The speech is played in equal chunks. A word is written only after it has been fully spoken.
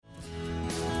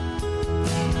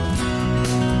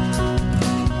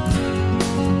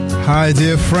Hi,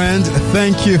 dear friend.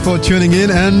 Thank you for tuning in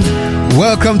and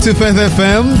welcome to Faith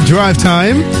FM Drive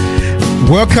Time.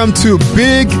 Welcome to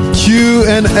Big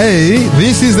Q&A.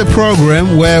 This is the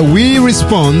program where we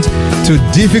respond to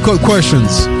difficult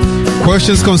questions.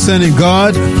 Questions concerning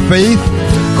God, faith,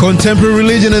 contemporary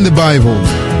religion, and the Bible.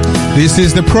 This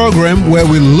is the program where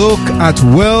we look at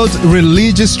world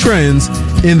religious trends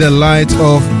in the light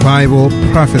of Bible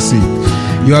prophecy.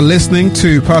 You are listening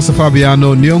to Pastor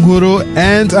Fabiano Nyong'Huru,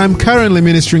 and I'm currently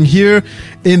ministering here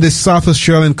in the South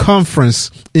Australian Conference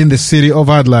in the city of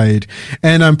Adelaide.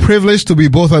 And I'm privileged to be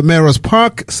both at Melrose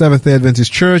Park, Seventh-day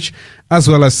Adventist Church, as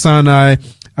well as Sinai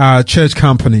Church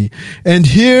Company. And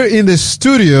here in the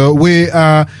studio,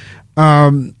 I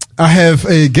have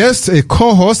a guest, a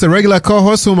co-host, a regular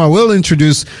co-host whom I will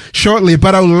introduce shortly.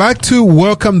 But I would like to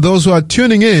welcome those who are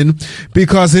tuning in,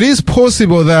 because it is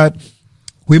possible that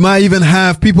we might even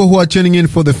have people who are tuning in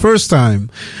for the first time.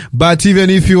 But even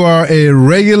if you are a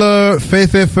regular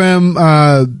Faith FM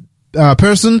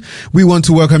person, we want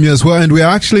to welcome you as well. And we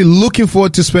are actually looking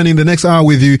forward to spending the next hour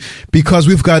with you, because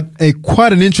we've got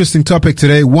quite an interesting topic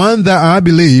today, one that I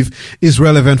believe is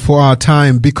relevant for our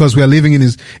time, because we are living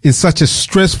in such a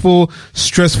stressful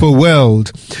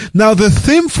world. Now, the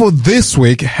theme for this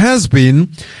week has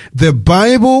been the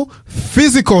Bible,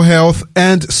 physical health,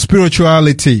 and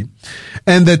spirituality.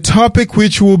 And the topic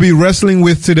which we'll be wrestling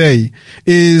with today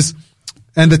is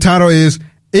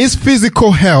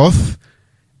physical health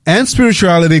and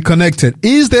spirituality connected?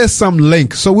 Is there some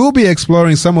link? So we'll be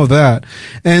exploring some of that.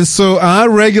 And so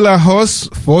our regular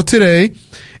host for today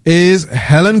is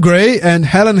Helen Gray, and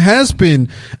Helen has been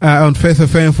on Faith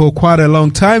FM for quite a long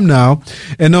time now.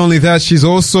 And not only that, she's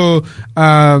also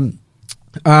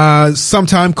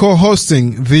sometime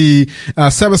co-hosting the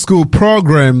Sabbath School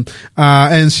program,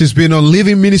 and she's been on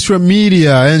Living Ministry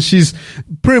Media, and she's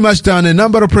pretty much done a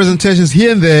number of presentations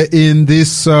here and there in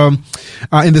this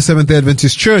in the Seventh-day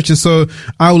Adventist Church. And so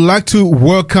I would like to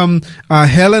welcome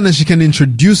Helen, and she can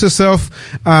introduce herself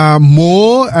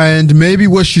more, and maybe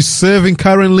where she's serving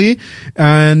currently,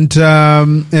 and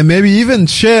maybe even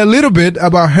share a little bit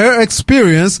about her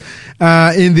experience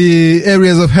in the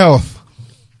areas of health.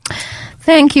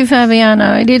 Thank you,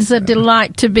 Fabiano. It is a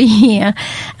delight to be here.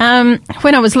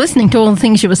 When I was listening to all the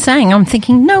things you were saying, I'm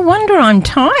thinking, no wonder I'm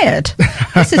tired.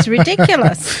 This is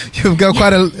ridiculous. You've got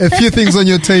quite a few things on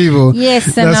your table.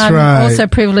 Yes, and I'm also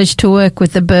privileged to work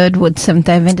with the Birdwood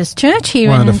Seventh-day Adventist Church here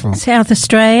in South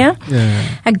Australia.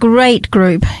 Yeah. A great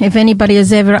group. If anybody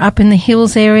is ever up in the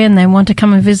hills area and they want to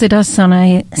come and visit us on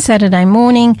a Saturday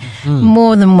morning,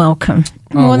 more than welcome.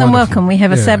 More than welcome. We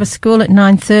have a Sabbath school at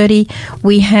 9:30.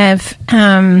 We have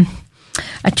a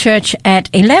church at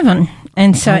 11.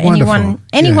 And so anyone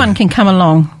can come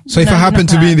along. So if I happen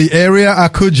to be in the area, I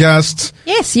could just...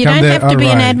 Yes, you don't have to be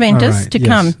an Adventist to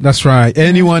come. That's right.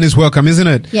 Anyone is welcome, isn't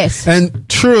it? Yes. And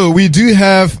true, we do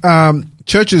have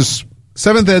churches,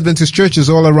 Seventh-day Adventist churches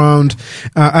all around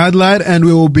Adelaide, and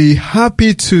we will be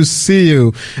happy to see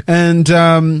you. And,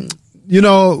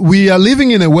 we are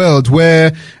living in a world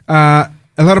where a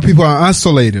lot of people are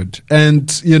isolated.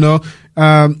 And,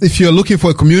 if you're looking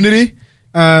for a community,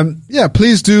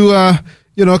 please do,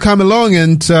 come along,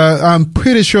 and I'm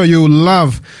pretty sure you'll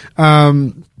love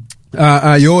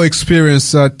your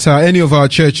experience at any of our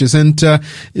churches. And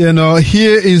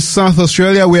here in South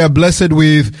Australia, we are blessed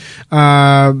with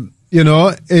a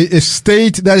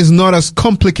state that is not as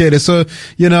complicated. So,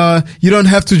 you don't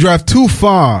have to drive too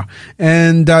far.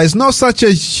 And, it's not such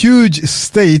a huge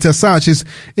state as such.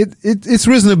 It's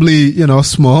reasonably,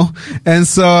 small. And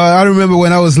so I remember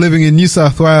when I was living in New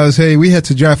South Wales, we had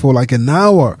to drive for like an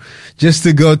hour just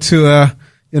to go to,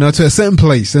 to a certain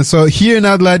place. And so here in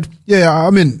Adelaide,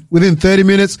 within 30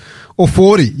 minutes or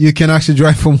 40, you can actually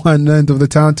drive from one end of the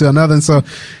town to another. And so,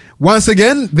 once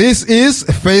again, this is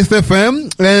Faith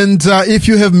FM, and if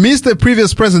you have missed the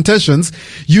previous presentations,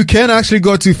 you can actually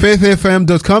go to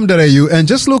faithfm.com.au and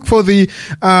just look for the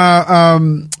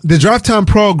Drive Time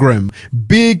program,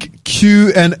 Big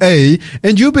Q&A,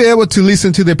 and you'll be able to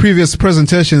listen to the previous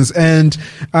presentations. And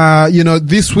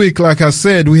this week, like I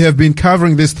said, we have been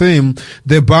covering this theme,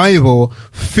 the Bible,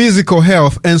 physical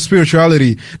health, and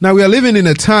spirituality. Now, we are living in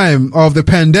a time of the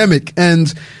pandemic,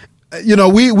 and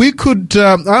we could,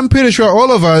 I'm pretty sure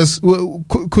all of us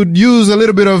could use a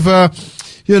little bit of, a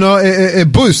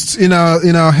boost in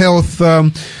our health,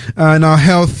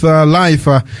 life,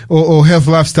 or health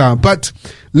lifestyle. But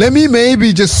let me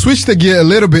maybe just switch the gear a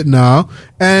little bit now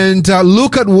and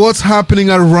look at what's happening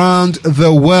around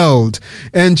the world,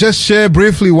 and just share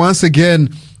briefly once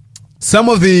again some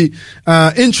of the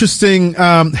interesting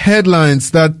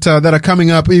headlines that are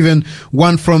coming up, even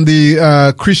one from the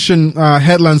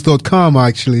ChristianHeadlines.com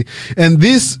actually. And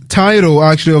this title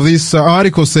actually of this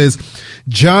article says,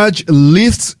 Judge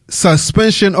lifts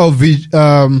suspension of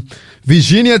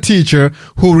Virginia teacher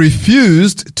who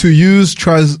refused to use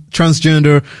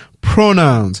transgender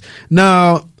pronouns.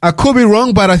 Now, I could be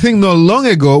wrong, but I think not long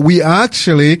ago we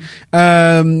actually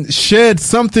shared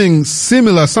something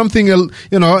similar, something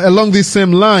along these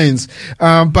same lines.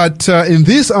 But in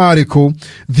this article,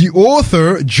 the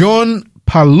author John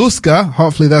Paluska,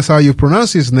 hopefully that's how you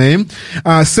pronounce his name,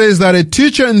 says that a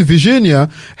teacher in Virginia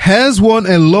has won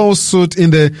a lawsuit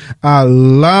in the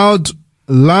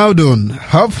Loudoun,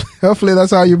 hopefully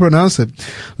that's how you pronounce it,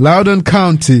 Loudoun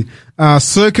County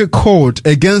Circuit Court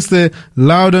against the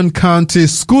Loudoun County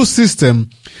school system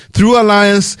through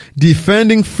Alliance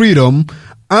Defending Freedom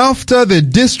after the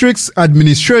district's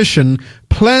administration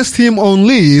placed him on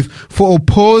leave for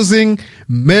opposing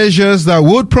measures that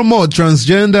would promote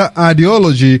transgender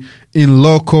ideology in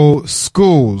local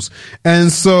schools.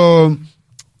 And so,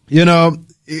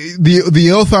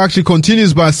 the author actually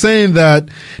continues by saying that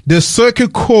the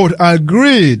circuit court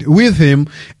agreed with him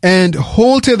and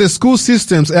halted the school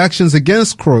system's actions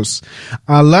against Cross.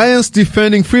 Alliance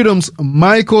Defending Freedom's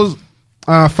Michael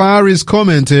Faris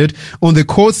commented on the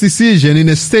court's decision in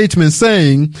a statement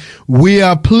saying, "We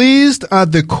are pleased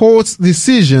at the court's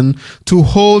decision to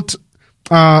halt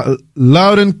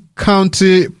Loudoun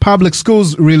County Public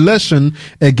Schools' relation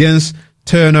against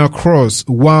Turner Cross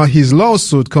while his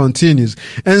lawsuit continues."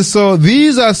 And so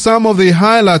these are some of the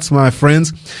highlights, my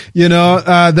friends,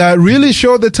 that really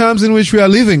show the times in which we are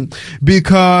living,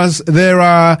 because there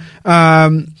are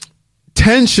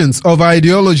tensions of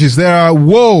ideologies. There are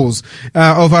walls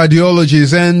of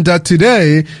ideologies. And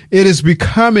today it is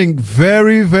becoming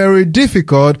very, very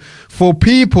difficult for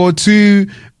people to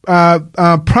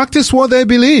practice what they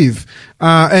believe.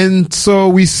 And so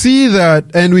we see that,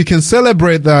 and we can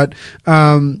celebrate that,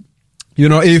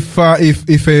 if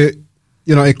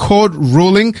a court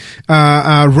ruling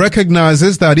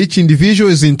recognizes that each individual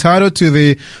is entitled to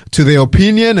their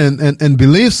opinion and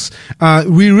beliefs,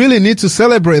 we really need to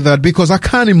celebrate that, because I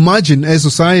can't imagine a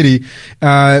society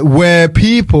where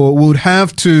people would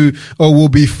have to or will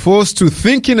be forced to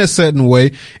think in a certain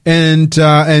way and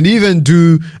even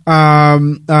do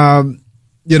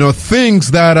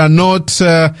things that are not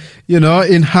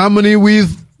in harmony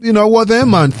with what their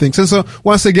mind thinks. And so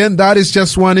once again, that is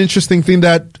just one interesting thing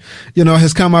that,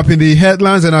 has come up in the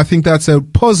headlines. And I think that's a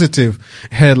positive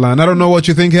headline. I don't know what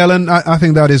you think, Helen. I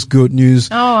think that is good news.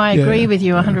 Oh, I agree with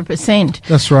you 100%.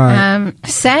 That's right.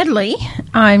 Sadly,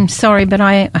 I'm sorry, but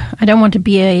I don't want to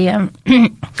be a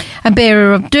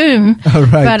bearer of doom. All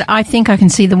right. But I think I can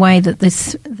see the way that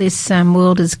this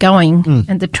world is going,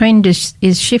 and the trend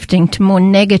is shifting to more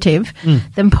negative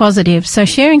than positive. So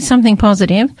sharing something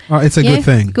positive. Oh, it's a good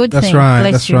thing. That's thing.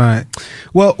 Right. That's right.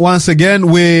 Well, once again,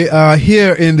 we are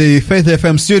here in the Faith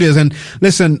FM studios, and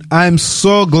listen, I'm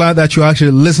so glad that you're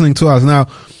actually listening to us. Now,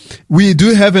 we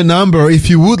do have a number. If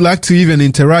you would like to even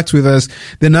interact with us,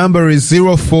 the number is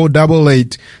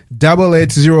 0488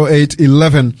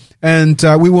 880811, and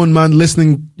we won't mind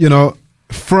listening,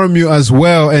 from you as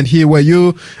well, and hear where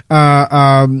you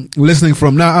are listening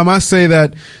from. Now, I must say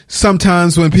that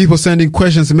sometimes when people send in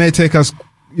questions, it may take us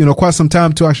quite some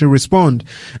time to actually respond.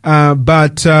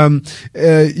 But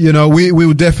we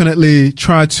will definitely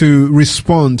try to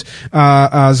respond,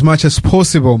 as much as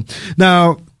possible.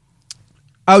 Now,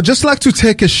 I would just like to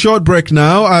take a short break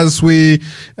now as we,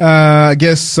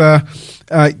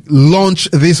 launch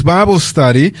this Bible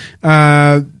study.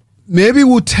 Maybe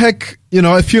we'll take,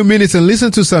 a few minutes and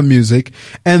listen to some music,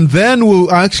 and then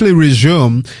we'll actually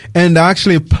resume and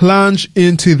actually plunge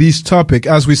into this topic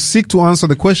as we seek to answer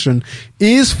the question,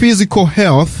 is physical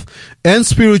health and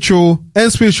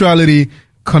spirituality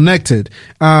connected?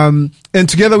 And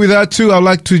together with that too, I'd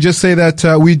like to just say that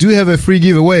we do have a free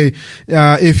giveaway.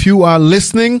 If you are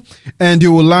listening and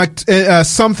you would like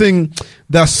something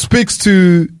that speaks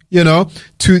to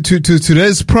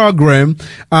today's program,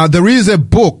 there is a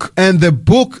book, and the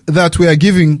book that we are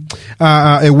giving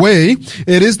away,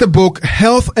 it is the book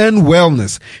Health and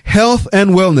Wellness. Health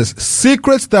and Wellness,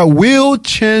 Secrets That Will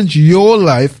Change Your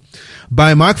Life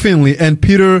by Mark Finley and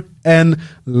Peter N.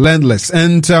 Landless.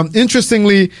 And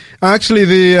interestingly, actually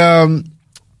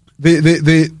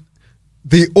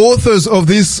the authors of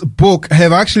this book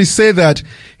have actually said that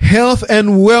Health and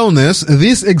Wellness,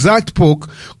 this exact book,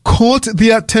 caught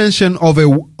the attention of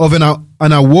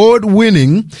an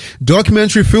award-winning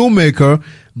documentary filmmaker,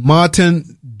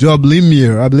 Martin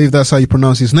Doblimir. I believe that's how you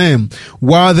pronounce his name.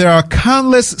 While there are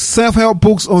countless self-help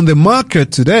books on the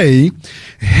market today,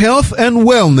 Health and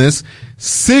Wellness: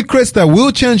 Secrets That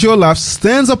Will Change Your Life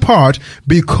stands apart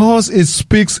because it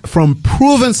speaks from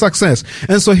proven success.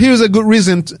 And so here's a good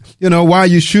reason, why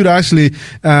you should actually,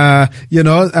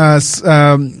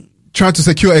 try to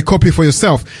secure a copy for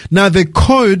yourself. Now, the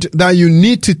code that you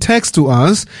need to text to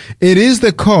us, it is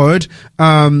the code,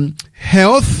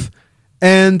 Health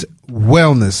and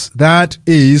Wellness. That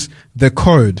is the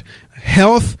code.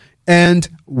 Health and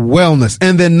Wellness.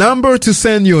 And the number to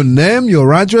send your name,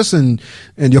 your address, and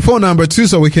your phone number too,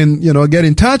 so we can, get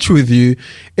in touch with you,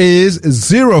 is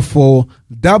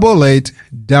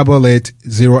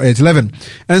 0488880811.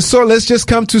 And so let's just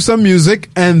come to some music,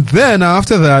 and then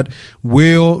after that,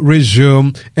 we'll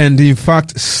resume and in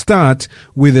fact start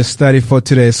with the study for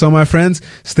today. So my friends,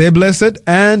 stay blessed,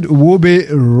 and we'll be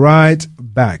right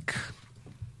back.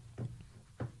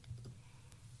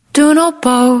 Do not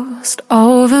boast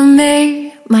over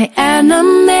me, my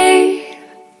enemy,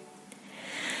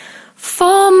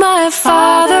 for my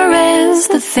Father is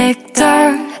the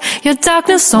victor. Your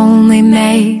darkness only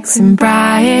makes him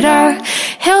brighter.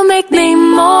 He'll make me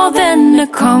more than a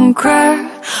conqueror.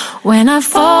 When I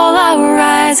fall, I will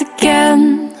rise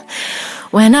again.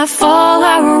 When I fall,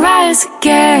 I will rise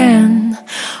again.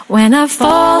 When I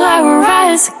fall, I will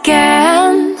rise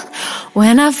again.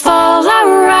 When I fall, I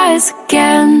will rise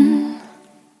again.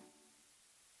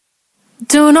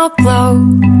 Do not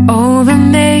gloat over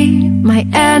me, my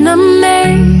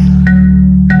enemy.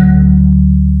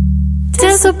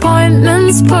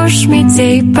 Disappointments push me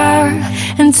deeper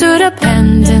into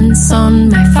dependence on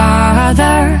my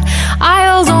Father. I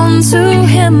hold on to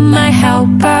him, my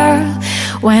helper.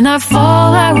 When I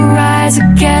fall, I will rise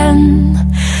again.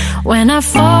 When I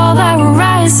fall, I will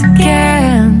rise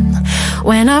again.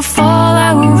 When I fall,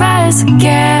 I will rise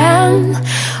again.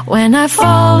 When I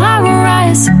fall, I will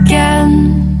rise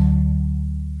again.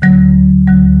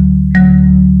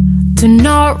 Do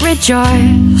not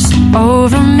rejoice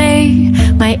over me,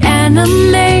 my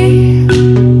enemy.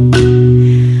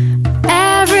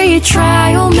 Every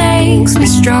trial makes me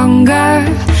stronger.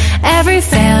 Every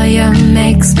failure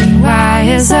makes me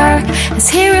wiser, as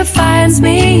he refines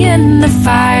me in the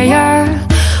fire.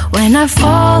 When I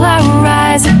fall, I will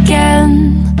rise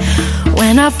again.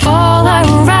 When I fall, I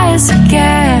will rise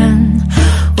again.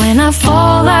 When I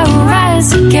fall, I will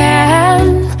rise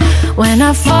again. When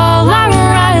I fall, I will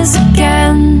rise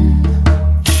again.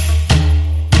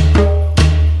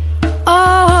 Oh, oh,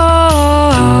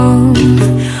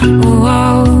 oh,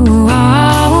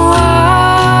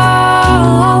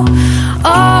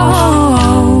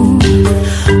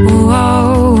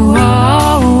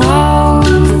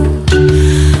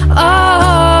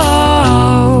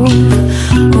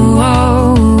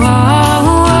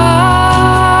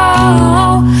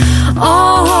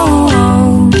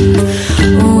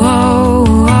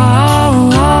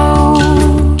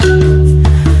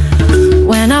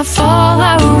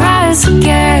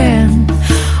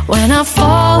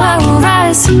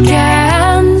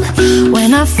 again.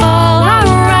 When I fall, I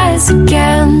will rise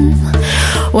again.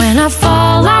 When I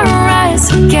fall, I will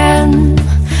rise again.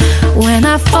 When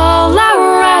I fall, I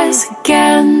will rise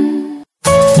again.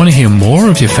 Want to hear more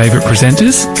of your favourite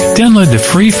presenters? Download the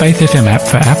free Faith FM app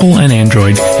for Apple and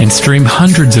Android and stream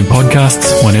hundreds of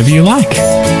podcasts whenever you like.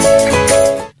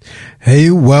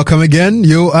 Hey, welcome again.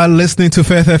 You are listening to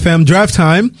Faith FM Drive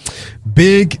Time,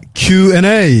 Big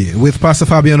Q&A with Pastor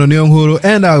Fabiano Nyong'Huru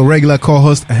and our regular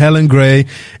co-host Helen Gray.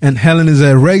 And Helen is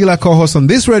a regular co-host on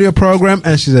this radio program,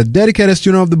 and she's a dedicated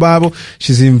student of the Bible.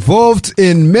 She's involved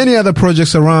in many other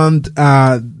projects around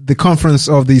the conference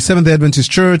of the Seventh-day Adventist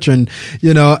Church, and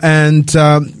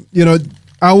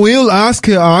I will ask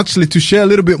her actually to share a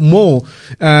little bit more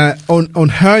on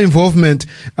her involvement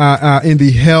in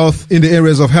the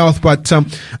areas of health. But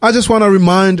I just want to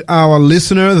remind our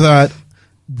listener that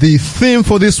the theme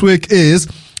for this week is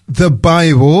the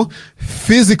Bible,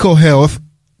 physical health,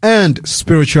 and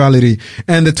spirituality.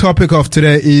 And the topic of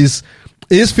today is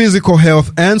physical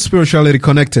health and spirituality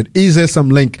connected? Is there some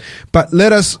link? But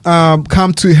let us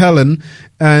come to Helen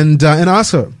and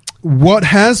ask her, what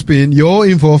has been your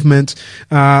involvement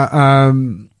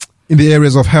in the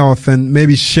areas of health, and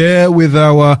maybe share with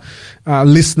our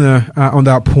listener on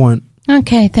that point.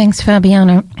 Okay, thanks,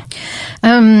 Fabiano.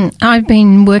 I've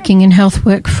been working in health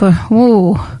work for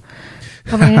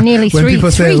probably nearly three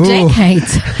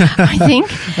decades, I think.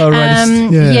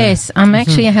 Yes, I'm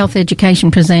actually a health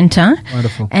education presenter.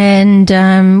 Wonderful.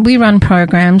 And we run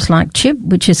programs like CHIP,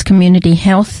 which is Community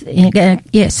Health.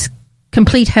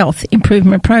 complete health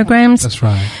improvement programs. That's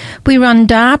right. We run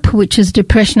DARP, which is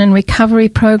depression and recovery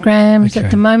programs. Okay.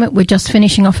 At the moment, we're just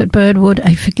finishing off at Birdwood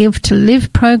a Forgive to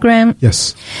Live program.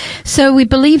 Yes. So we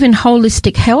believe in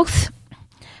holistic health,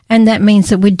 and that means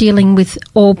that we're dealing with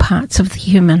all parts of the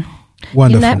human.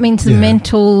 Wonderful. And that means the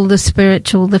mental, the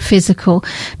spiritual, the physical,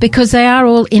 because they are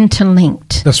all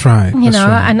interlinked. That's right. You know,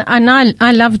 right. and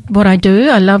I love what I do.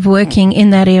 I love working in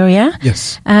that area.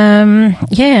 Yes.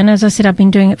 And as I said, I've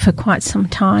been doing it for quite some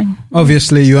time.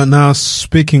 Obviously, you are now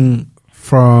speaking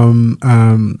from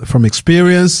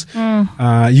experience.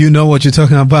 You know what you're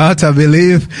talking about, I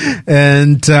believe.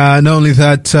 And not only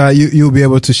that, you'll be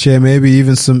able to share maybe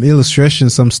even some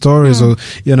illustrations, some stories, or,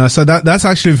 you know, so that's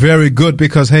actually very good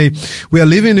because, hey, we are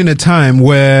living in a time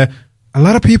where a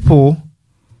lot of people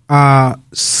are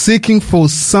seeking for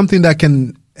something that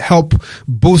can help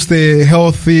boost their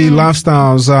healthy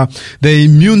lifestyles, the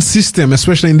immune system,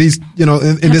 especially in these, you know,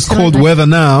 in this cold weather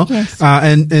now, yes.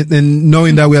 and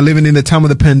knowing that we are living in the time of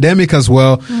the pandemic as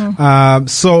well.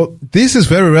 So this is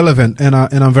very relevant, and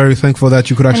I'm very thankful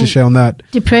that you could actually share on that.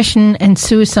 Depression and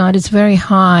suicide is very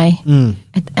high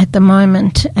at the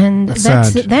moment, and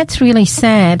that's really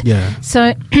sad. Yeah.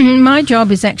 So my job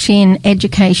is actually in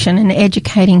education and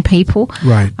educating people.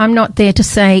 Right. I'm not there to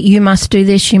say you must do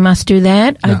this, you must do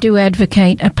that. I do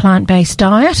advocate a plant-based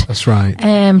diet. That's right.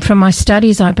 From my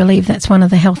studies, I believe that's one of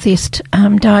the healthiest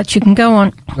diets you can go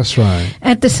on. That's right.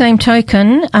 At the same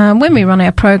token, when we run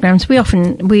our programs, we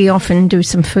often do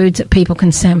some foods that people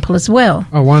can sample as well.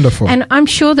 Oh, wonderful. And I'm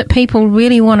sure that people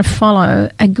really want to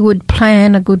follow a good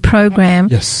plan, a good program.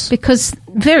 Yes. Because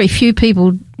very few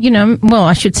people,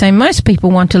 I should say most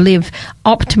people want to live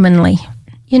optimally,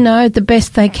 the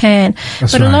best they can.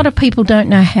 That's but right. A lot of people don't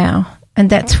know how. And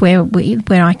that's where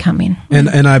I come in.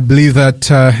 And I believe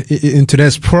that in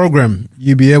today's program,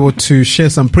 you'll be able to share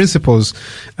some principles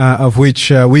of which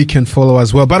we can follow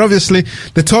as well. But obviously,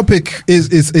 the topic is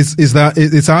that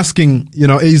it's asking,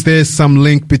 is there some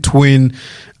link between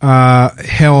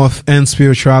health and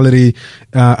spirituality?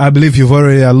 I believe you've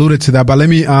already alluded to that. But let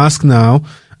me ask now.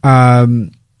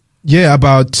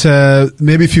 About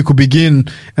maybe if you could begin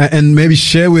and maybe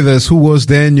share with us who was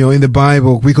Daniel in the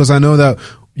Bible, because I know that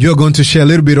you're going to share a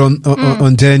little bit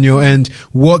on Daniel and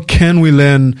what can we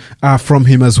learn from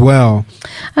him as well.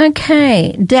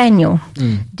 Okay, Daniel.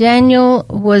 Daniel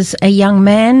was a young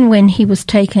man when he was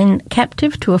taken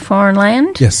captive to a foreign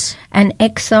land. Yes. An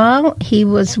exile. He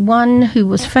was one who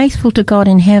was faithful to God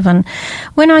in heaven.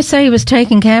 When I say he was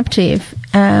taken captive,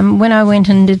 when I went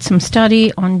and did some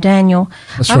study on Daniel,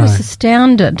 I was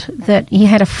astounded that he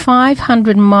had a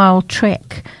 500-mile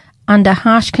trek under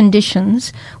harsh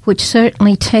conditions, which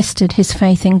certainly tested his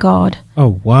faith in God.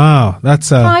 Oh, wow.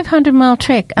 That's a 500-mile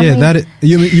trek.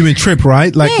 You mean trip,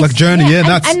 right? Like journey. Yeah,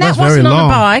 that's very long. And that wasn't on a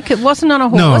bike. It wasn't on a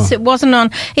horse. No.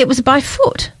 It was by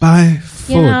foot. By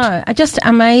foot. Just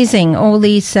amazing. All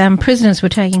these prisoners were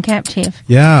taken captive.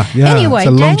 Yeah. Anyway, it's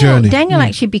a long journey. Daniel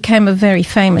actually became a very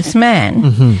famous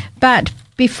man. But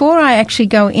before I actually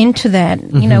go into that,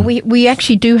 we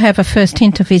actually do have a first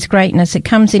hint of his greatness. It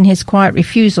comes in his quiet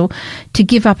refusal to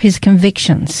give up his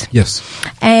convictions. Yes.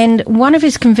 And one of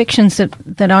his convictions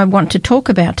that I want to talk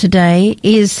about today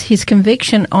is his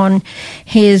conviction on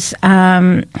his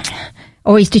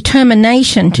his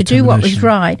determination to do what was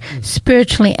right,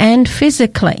 spiritually and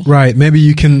physically. Right. Maybe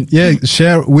you can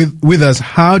share with us,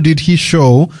 how did he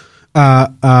show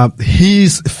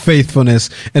his faithfulness,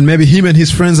 and maybe him and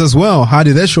his friends as well? How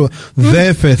did they show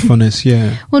their faithfulness?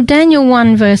 Yeah. Well, Daniel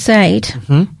 1 verse 8.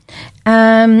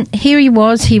 Here he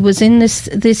was in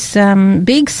this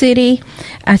big city,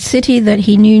 a city that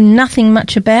he knew nothing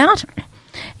much about.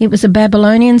 It was a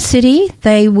Babylonian city.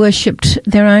 They worshipped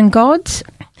their own gods,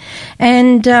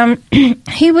 and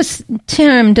he was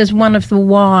termed as one of the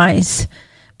wise,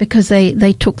 because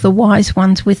they took the wise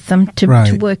ones with them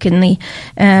to work in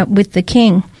with the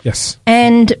king. Yes.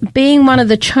 And being one of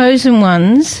the chosen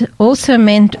ones also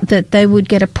meant that they would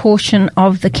get a portion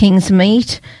of the king's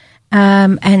meat,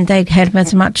 and they'd have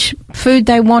as much food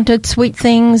they wanted, sweet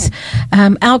things,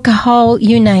 alcohol,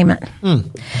 you name it.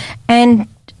 And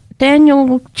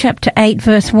Daniel chapter 8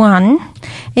 verse 1,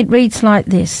 it reads like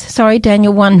this. Sorry,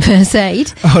 Daniel 1 verse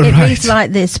 8. Reads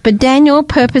like this. But Daniel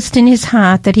purposed in his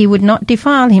heart that he would not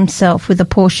defile himself with a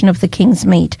portion of the king's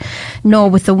meat, nor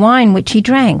with the wine which he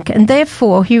drank. And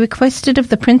therefore he requested of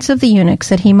the prince of the eunuchs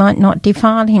that he might not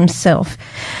defile himself.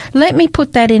 Let me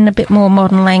put that in a bit more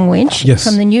modern language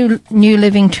from the New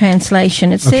Living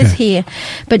Translation. It says here,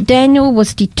 but Daniel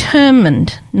was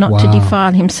determined not to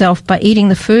defile himself by eating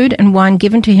the food and wine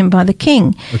given to him by the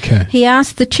king. Okay. He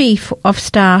asked the chief of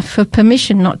staff for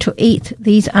permission not to eat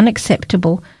these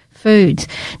unacceptable foods.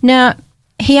 Now,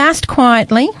 he asked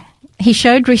quietly. He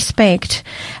showed respect,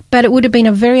 but it would have been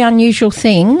a very unusual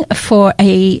thing for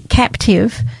a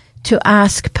captive to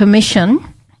ask permission,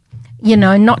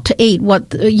 not to eat what,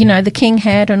 the king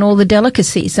had and all the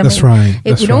delicacies. That's right.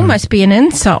 It would almost be an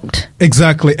insult.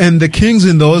 Exactly. And the kings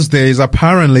in those days,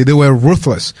 apparently, they were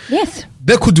ruthless. Yes.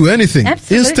 They could do anything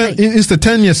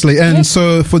instantaneously. And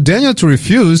so for Daniel to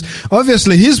refuse,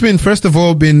 obviously he's been, first of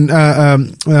all,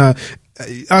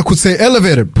 I could say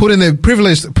elevated, put in a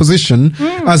privileged position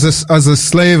as a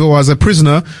slave or as a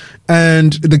prisoner,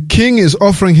 and the king is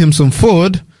offering him some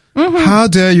food. Mm-hmm. How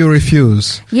dare you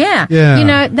refuse? Yeah.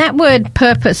 That word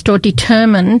purposed or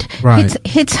determined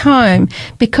hits home,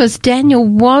 because Daniel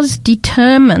was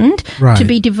determined to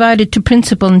be devoted to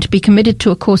principle and to be committed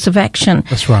to a course of action.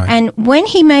 That's right. And when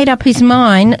he made up his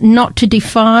mind not to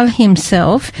defile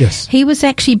himself, he was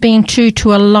actually being true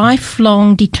to a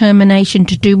lifelong determination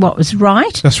to do what was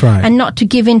right. That's right. And not to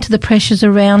give in to the pressures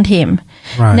around him.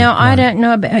 Right, now, I don't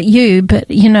know about you, but,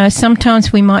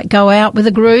 sometimes we might go out with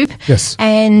a group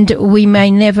and we may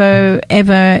never,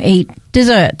 ever eat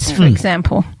desserts, for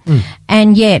example.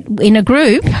 And yet, in a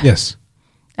group... Yes.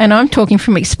 And I'm talking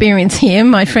from experience here,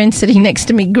 my friend sitting next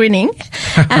to me grinning.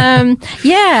 The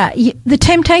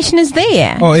temptation is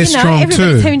there. Oh, it's strong too.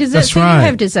 Everybody's having dessert, that's right. You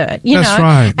have dessert. That's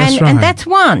right. And that's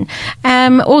one.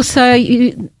 Also,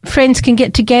 friends can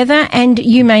get together and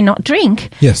you may not drink.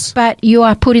 Yes. But you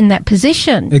are put in that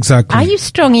position. Exactly. Are you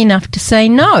strong enough to say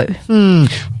no?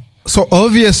 So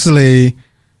obviously,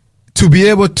 to be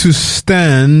able to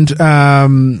stand...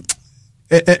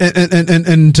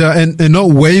 and not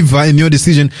waver in your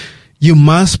decision, you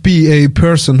must be a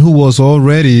person who was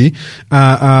already,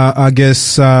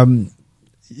 who's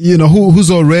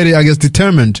already,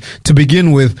 determined to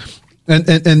begin with. And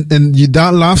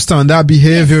that lifestyle and that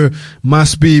behavior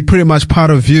must be pretty much part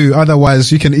of you.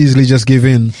 Otherwise, you can easily just give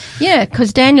in. Yeah,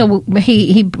 because Daniel,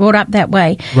 he brought up that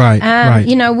way. Right.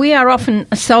 We are often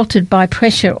assaulted by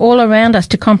pressure all around us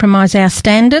to compromise our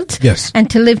standards. Yes. And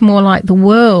to live more like the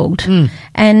world.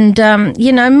 And,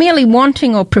 merely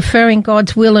wanting or preferring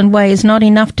God's will and way is not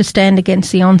enough to stand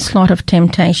against the onslaught of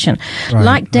temptation.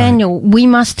 Like Daniel, we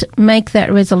must make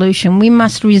that resolution. We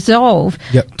must resolve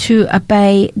to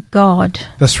obey God.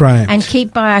 That's right. And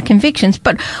keep by our convictions.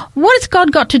 But what has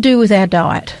God got to do with our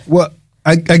diet? Well,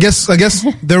 I guess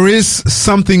there is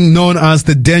something known as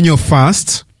the Daniel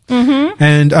fast. Mm-hmm.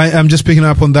 And I'm just picking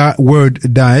up on that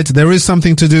word diet. There is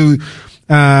something to do,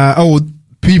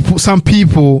 some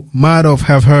people might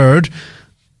have heard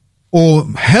or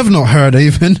have not heard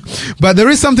even, but there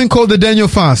is something called the Daniel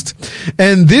fast.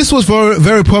 And this was very,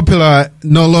 very popular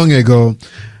not long ago.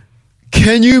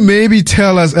 Can you maybe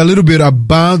tell us a little bit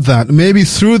about that? Maybe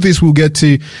through this we'll get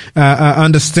to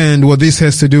understand what this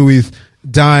has to do with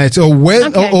diet,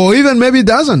 or even maybe it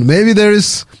doesn't. Maybe there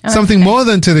is something more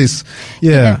than to this.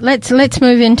 Yeah. Let's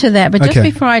move into that. But just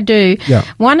before I do,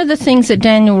 one of the things that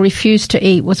Daniel refused to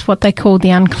eat was what they called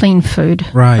the unclean food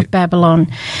of Babylon.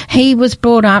 He was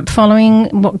brought up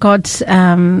following what God's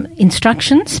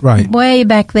instructions way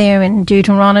back there in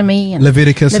Deuteronomy and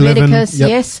Leviticus 11.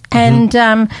 Yes. Mm-hmm.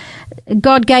 And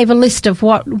God gave a list of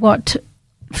what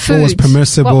foods, what was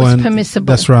permissible.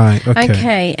 That's right.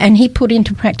 Okay. And he put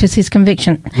into practice his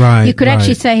conviction. Right. You could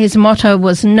actually say his motto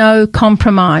was no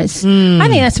compromise. I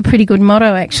think that's a pretty good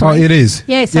motto, actually. Oh, it is.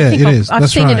 Yes, I think I've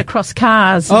seen it across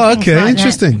cars. Oh, okay. Like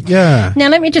interesting. That. Yeah. Now,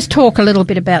 let me just talk a little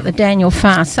bit about the Daniel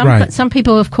fast. Some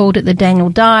people have called it the Daniel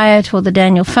diet or the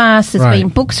Daniel fast. There's been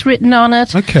books written on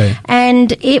it. Okay.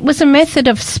 And it was a method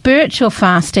of spiritual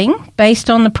fasting based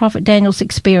on the prophet Daniel's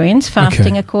experience,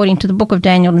 fasting according to the book of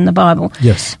Daniel in the Bible.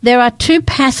 Yes. There are two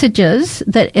passages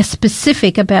that are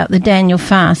specific about the Daniel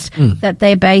fast that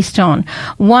they're based on.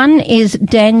 One is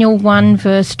Daniel 1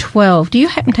 verse 12. Do you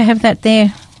happen to have that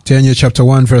there? Daniel chapter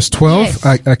 1 verse 12. Yes.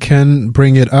 I can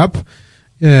bring it up.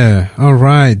 Yeah. All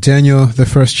right. Daniel, the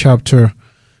first chapter.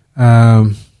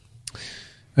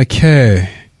 Okay.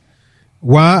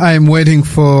 While I'm waiting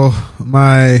for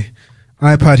my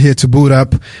iPad here to boot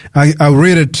up, I'll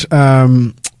read it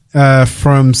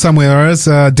from somewhere else.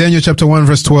 Daniel chapter 1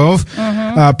 verse 12.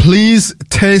 Please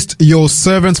test your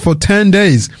servants for 10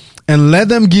 days and let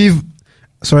them give...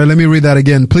 Sorry, let me read that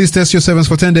again. Please test your servants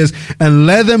for 10 days and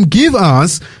let them give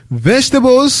us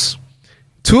vegetables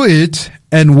to eat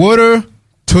and water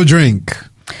to drink.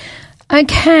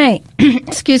 Okay.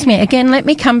 Excuse me. Again, let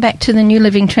me come back to the New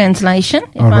Living Translation,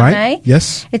 if I may.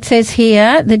 Yes. It says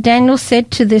here that Daniel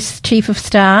said to this chief of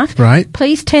staff,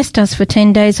 please test us for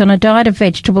 10 days on a diet of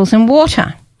vegetables and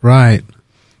water. Right.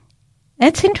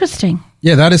 That's interesting.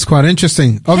 Yeah, that is quite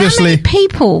interesting. Obviously, how many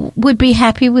people would be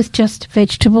happy with just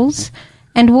vegetables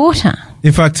and water.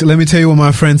 In fact, let me tell you what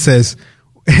my friend says.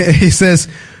 He says,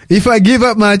 if I give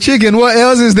up my chicken, what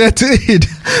else is there to eat?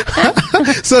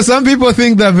 So some people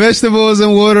think that vegetables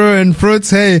and water and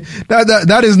fruits, hey,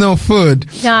 that is no food.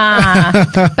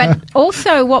 But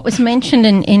also what was mentioned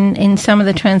in some of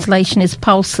the translation is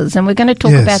pulses, and we're going to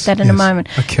talk about that in a moment,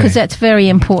 because that's very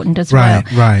important as well.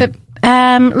 Right. But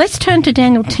let's turn to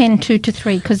Daniel 10,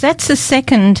 2-3, because that's the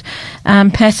second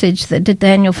passage that the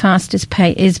Daniel fast is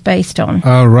based on.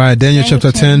 All right, Daniel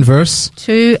chapter 10, verse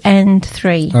 2 and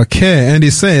 3. Okay, and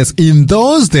it says, in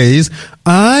those days,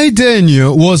 I,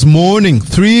 Daniel, was mourning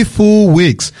 3 full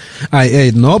weeks. I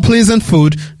ate no pleasant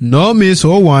food, no meat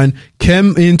or wine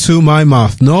came into my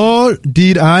mouth, nor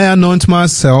did I anoint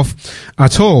myself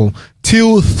at all,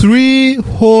 till 3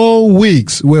 whole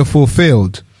weeks were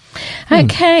fulfilled.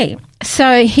 Okay.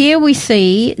 So here we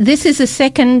see, this is the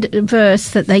second verse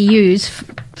that they use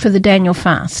for the Daniel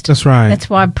fast. That's right. That's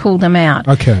why I pulled them out.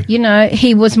 Okay. You know,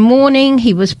 he was mourning,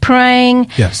 he was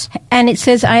praying. Yes. And it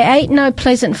says, I ate no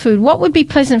pleasant food. What would be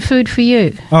pleasant food for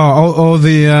you?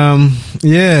 I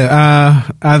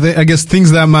guess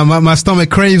things that my stomach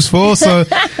craves for.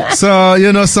 So,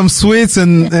 you know, some sweets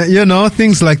and, you know,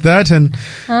 things like that. And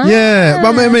but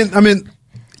I mean,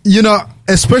 you know,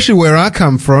 especially where I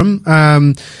come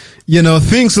from, you know,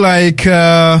 things like,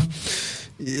 I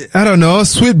don't know,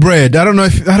 sweet bread. I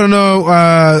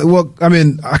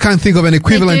can't think of an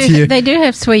equivalent here. They do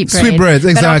have sweet bread. Sweet bread,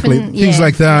 exactly. Often, things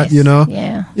like that, you know.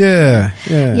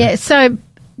 Yeah. So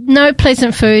no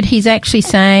pleasant food. He's actually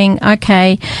saying,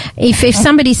 okay, if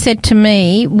somebody said to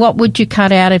me, what would you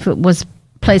cut out if it was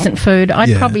pleasant food?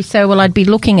 I'd probably say, well, I'd be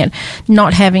looking at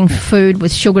not having food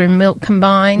with sugar and milk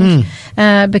combined,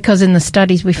 because in the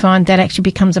studies we find that actually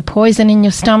becomes a poison in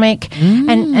your stomach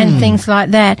and things like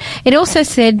that. It also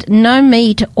said no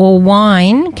meat or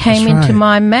wine came into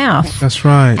my mouth. That's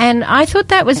right. And I thought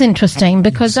that was interesting,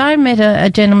 because I met a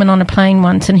gentleman on a plane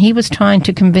once, and he was trying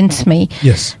to convince me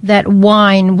that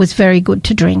wine was very good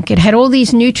to drink. It had all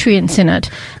these nutrients in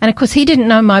it. And of course, he didn't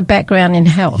know my background in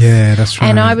health. Yeah, that's right.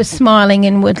 And I was smiling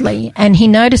inwardly, and he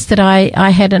noticed that I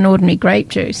had an ordinary grape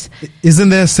juice. Isn't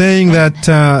there saying that,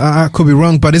 I could be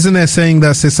wrong, but isn't there saying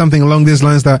that says something along these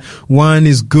lines, that wine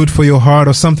is good for your heart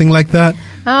or something like that?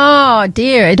 Oh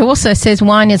dear, it also says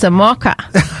wine is a mocker.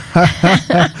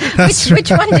 Which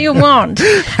one do you want?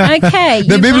 Okay.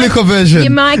 The biblical version. You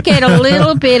might get a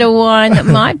little bit of wine that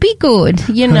might be good,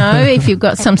 you know, if you've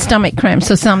got some stomach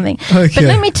cramps or something. Okay. But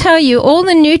let me tell you, all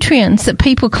the nutrients that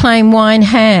people claim wine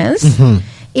has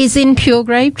is in pure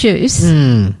grape juice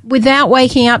without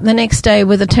waking up the next day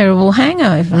with a terrible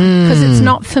hangover, because it's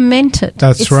not fermented.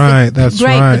 That's right.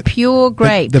 The pure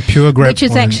grape. The pure grape, which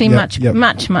is actually much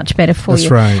better for you. That's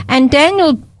right. And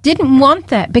Daniel didn't want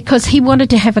that, because he wanted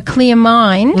to have a clear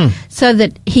mind so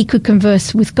that he could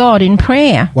converse with God in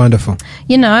prayer. Wonderful.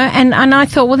 You know, and I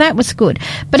thought, well, that was good.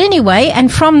 But anyway,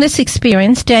 and from this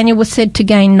experience, Daniel was said to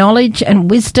gain knowledge and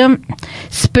wisdom,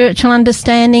 spiritual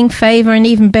understanding, favor, and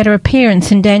even better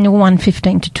appearance in Daniel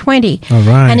 1:15-20. All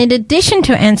right. And in addition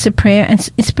to answered prayer and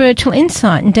spiritual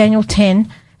insight in Daniel 10:11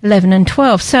 and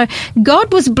 12. So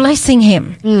God was blessing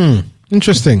him.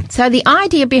 Interesting. So the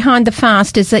idea behind the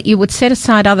fast is that you would set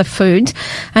aside other foods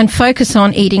and focus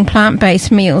on eating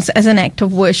plant-based meals as an act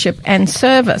of worship and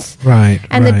service. Right.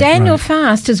 And the Daniel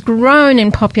fast has grown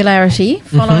in popularity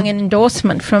following an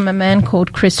endorsement from a man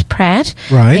called Chris Pratt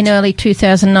in early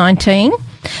 2019.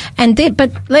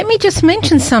 But let me just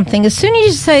mention something. As soon as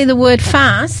you say the word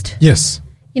fast, you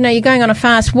know, you're going on a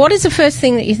fast, what is the first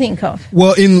thing that you think of?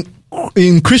 Well,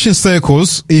 in Christian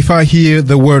circles, if I hear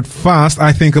the word fast,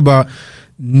 I think about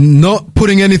not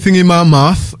putting anything in my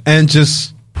mouth and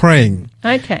just praying.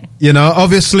 Okay. You know,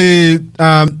 obviously,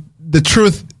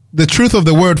 the truth of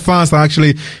the word fast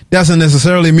actually doesn't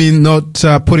necessarily mean not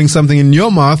putting something in your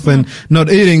mouth and not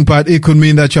eating, but it could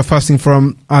mean that you're fasting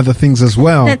from other things as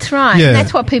well. That's right. Yeah.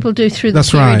 That's what people do through the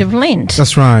period of Lent.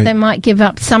 That's right. They might give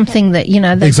up something that, you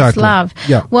know, they just love.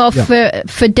 Yeah. Well,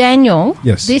 for Daniel,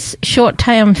 this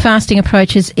short-term fasting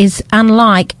approach is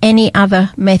unlike any other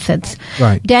methods.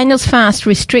 Right. Daniel's fast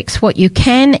restricts what you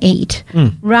can eat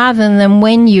rather than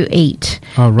when you eat.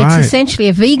 All right. It's essentially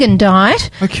a vegan diet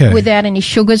without any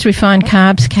sugars, refined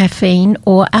carbs, caffeine,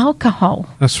 or alcohol.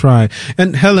 That's right.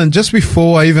 And Helen, just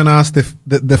before I even ask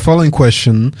the following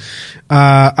question,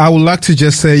 I would like to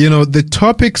just say, you know, the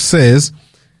topic says,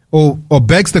 or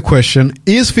begs the question,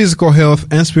 is physical health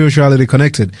and spirituality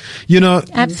connected? You know,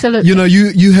 absolutely. You know,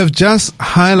 you have just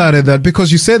highlighted that,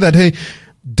 because you said that, hey,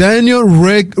 Daniel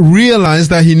realized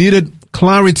that he needed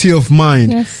clarity of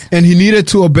mind. Yes. And he needed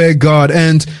to obey God.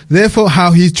 And therefore,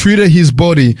 how he treated his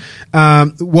body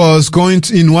was going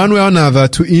to, in one way or another,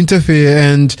 to interfere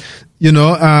and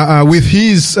with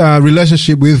his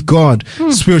relationship with God,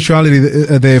 spirituality,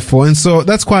 therefore. And so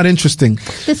that's quite interesting.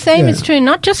 The same is true,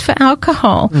 not just for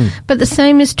alcohol, but the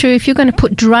same is true if you're going to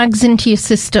put drugs into your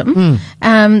system,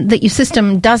 that your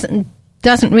system doesn't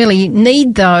really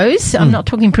need those. I'm not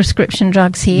talking prescription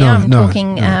drugs here. I'm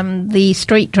talking the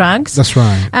street drugs. That's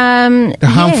right. The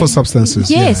harmful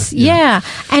substances. Yes, yeah.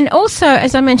 And also,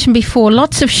 as I mentioned before,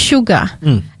 lots of sugar,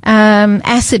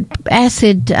 acid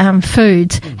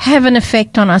foods have an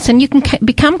effect on us, and you can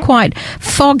become quite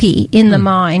foggy in the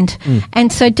mind.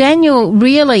 And so Daniel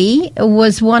really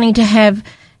was wanting to have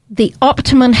the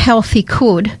optimum health he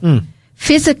could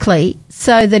physically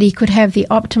so that he could have the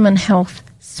optimum health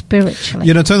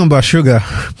spiritually. Talking about sugar,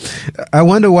 I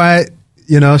wonder why,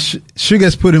 sugar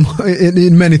is put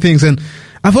in many things. And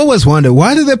I've always wondered,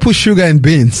 why do they put sugar in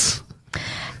beans?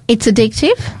 It's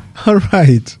addictive. All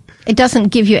right. It doesn't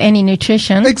give you any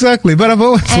nutrition. Exactly, but I've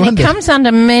always wondered. And it comes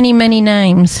under many, many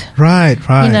names. Right.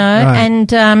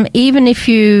 And even if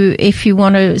you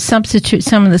want to substitute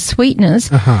some of the sweeteners,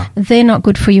 they're not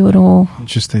good for you at all.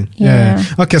 Interesting. Yeah.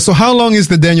 Okay, so how long is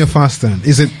the Daniel fast then?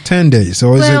 Is it 10 days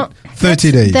or is it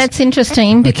 30 days? That's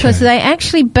interesting because they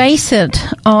actually base it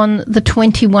on the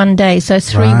 21 days, those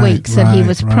 3 weeks that he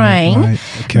was praying. Right.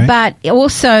 Okay. But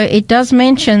also it does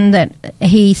mention that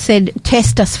he said,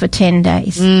 test us for 10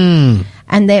 days.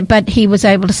 But he was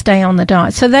able to stay on the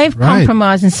diet. So they've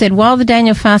compromised and said, while the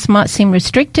Daniel fast might seem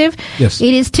restrictive, it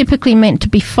is typically meant to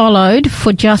be followed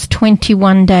for just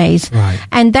 21 days. Right.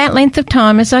 And that length of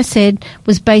time, as I said,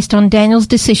 was based on Daniel's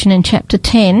decision in chapter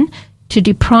 10 to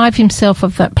deprive himself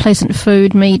of that pleasant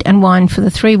food, meat and wine for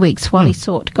the 3 weeks while he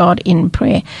sought God in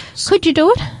prayer. Could you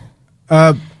do it?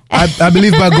 I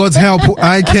believe by God's help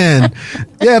I can.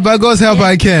 Yeah, by God's help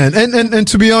I can. And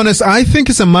to be honest, I think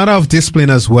it's a matter of discipline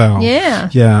as well. Yeah.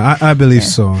 Yeah, I believe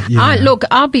so. Yeah. Look,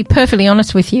 I'll be perfectly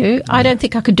honest with you. I don't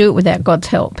think I could do it without God's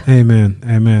help. Amen.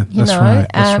 That's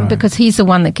right. Because he's the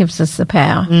one that gives us the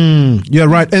power. Yeah,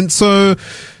 right. And so,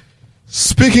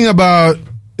 speaking about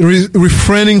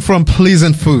refraining from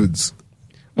pleasant foods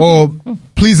or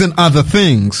pleasant other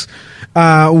things,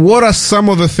 what are some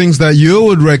of the things that you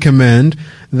would recommend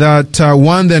that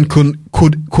one then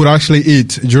could actually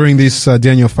eat during this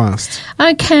Daniel fast?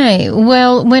 Okay,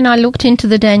 well, when I looked into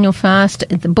the Daniel fast,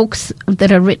 the books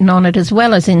that are written on it as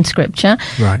well as in Scripture,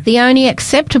 the only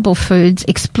acceptable foods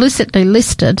explicitly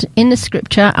listed in the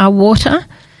Scripture are water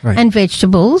and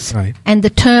vegetables, and the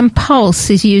term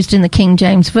pulse is used in the King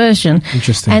James Version.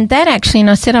 Interesting. And that actually, and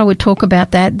I said I would talk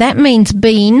about that, that means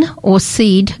bean or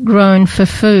seed grown for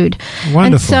food. Wonderful.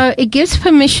 And so it gives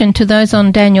permission to those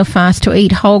on Daniel fast to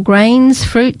eat whole grains,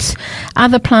 fruits,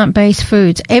 other plant-based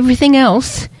foods. Everything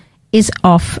else is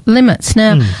off limits.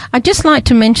 Now, I'd just like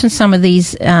to mention some of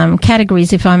these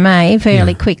categories, if I may,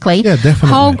 fairly quickly. Yeah, definitely.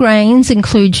 Whole grains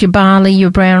include your barley,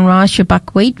 your brown rice, your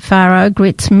buckwheat, farro,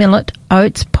 grits, millet,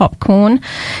 oats, popcorn,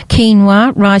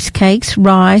 quinoa, rice cakes,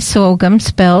 rye, sorghum,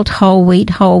 spelt, whole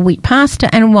wheat pasta,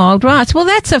 and wild rice. Well,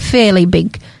 that's a fairly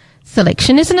big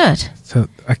selection, isn't it? So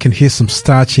I can hear some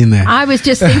starch in there. I was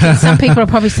just thinking some people are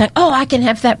probably saying, oh, I can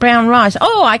have that brown rice.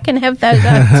 Oh, I can have those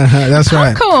that's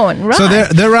popcorn. Right. So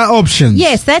there are options.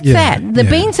 Yes, that's that. The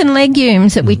beans and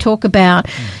legumes that we talk about,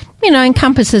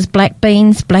 encompasses black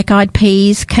beans, black-eyed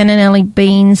peas, cannellini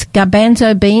beans,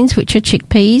 garbanzo beans, which are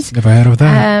chickpeas. Never heard of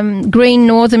that. Green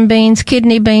northern beans,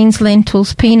 kidney beans,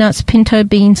 lentils, peanuts, pinto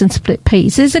beans, and split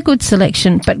peas. There's a good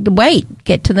selection, but wait,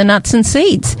 get to the nuts and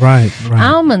seeds. Right.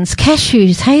 Almonds,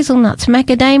 cashews, hazelnuts,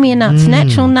 macadamia nuts,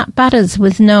 natural nut butters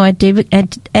with no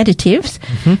additives,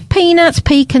 peanuts,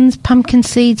 pecans, pumpkin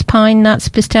seeds, pine nuts,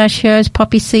 pistachios,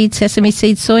 poppy seeds, sesame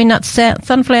seeds, soy nuts,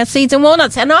 sunflower seeds, and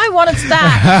walnuts. And I want to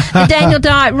start the Daniel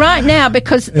diet right now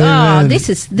because this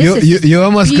is you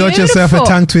almost beautiful. Got yourself a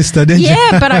tongue twister, didn't you?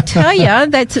 Yeah, but I tell you,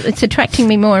 it's attracting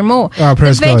me more and more. Oh,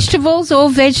 praise the vegetables, all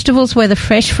vegetables, whether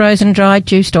fresh, frozen, dried,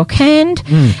 juiced, or canned,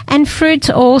 and fruits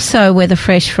also, whether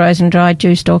fresh, frozen, dried,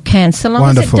 juiced, or canned, so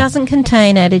long as it doesn't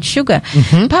contain added sugar.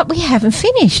 But we haven't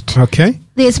finished. Okay.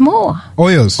 There's more.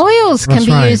 Oils can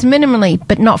be used minimally,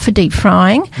 but not for deep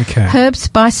frying. Okay. Herbs,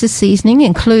 spices, seasoning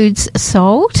includes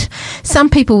salt. Some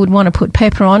people would want to put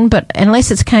pepper on, but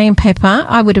unless it's cayenne pepper,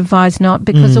 I would advise not,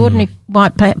 because ordinary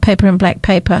white pepper and black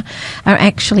pepper are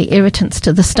actually irritants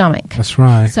to the stomach. That's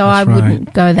right. So I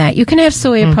wouldn't go that. You can have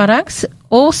soya products,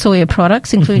 all soya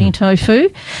products, including tofu.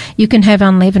 You can have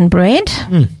unleavened bread.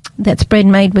 That's bread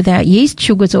made without yeast,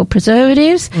 sugars, or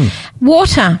preservatives.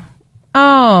 Water.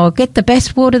 get the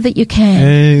best water that you can.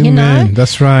 Amen. You know?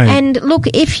 That's right. And look,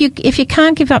 if you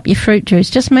can't give up your fruit juice,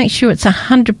 just make sure it's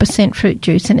 100% fruit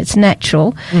juice and it's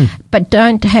natural, but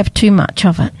don't have too much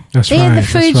of it. They're the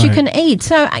foods you can eat.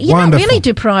 So you're not really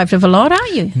deprived of a lot, are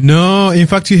you? No, in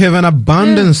fact, you have an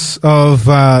abundance of,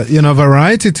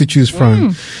 variety to choose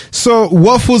from. So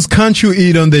what foods can't you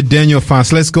eat on the Daniel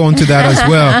fast? Let's go on to that as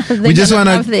well. We just want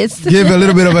to give a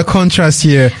little bit of a contrast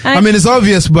here. Okay. I mean, it's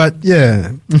obvious, but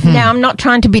yeah. Now, I'm not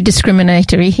trying to be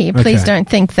discriminatory here. Please don't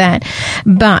think that.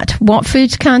 But what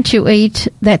foods can't you eat?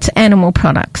 That's animal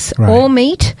products. Right. All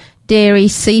meat, dairy,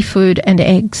 seafood, and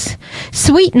eggs.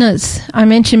 Sweeteners, I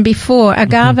mentioned before,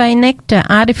 agave nectar,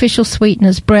 artificial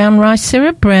sweeteners, brown rice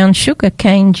syrup, brown sugar,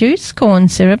 cane juice, corn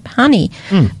syrup, honey,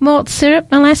 malt syrup,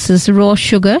 molasses, raw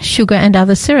sugar, and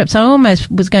other syrups. I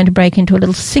almost was going to break into a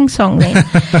little sing-song then.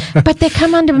 But they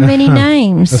come under many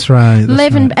names. That's right.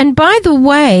 Leaven. And by the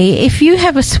way, if you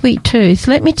have a sweet tooth,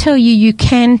 let me tell you, you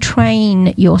can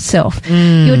train yourself.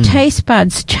 Your taste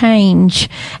buds change.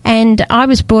 And I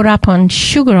was brought up on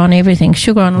sugar on everything.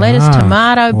 Sugar on lettuce,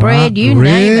 tomato, bread, you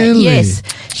name it. Yes.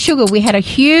 Sugar. We had a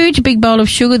huge big bowl of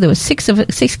sugar. There were six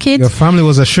kids. Your family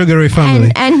was a sugary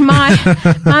family. And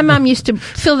my mum used to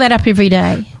fill that up every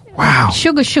day. Wow.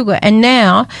 Sugar. And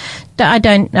now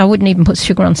I wouldn't even put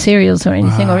sugar on cereals or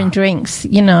anything or in drinks,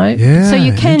 Yeah, so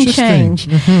you can change.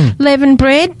 Leavened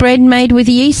bread made with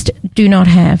yeast, do not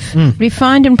have.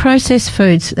 Refined and processed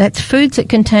foods, that's foods that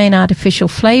contain artificial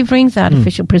flavorings,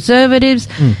 artificial preservatives,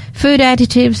 food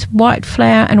additives, white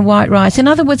flour and white rice. In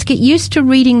other words, get used to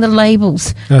reading the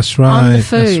labels on the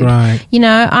food. That's right.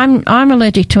 I'm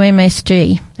allergic to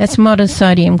MSG. That's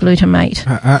monosodium glutamate.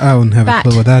 I wouldn't have a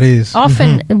clue what that is.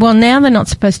 Often, well, now they're not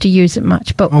supposed to use it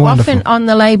much, but often on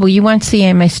the label you won't see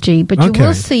MSG, but you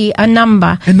will see a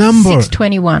number.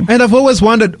 621. And I've always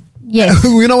wondered, yes.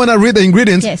 When I read the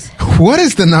ingredients, what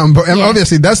is the number? And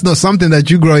obviously that's not something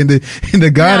that you grow in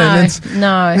the garden.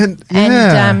 No.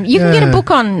 You can get a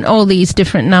book on all these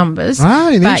different numbers.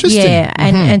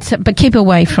 Interesting. But keep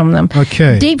away from them.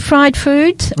 Okay. Deep fried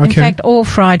foods, in fact, all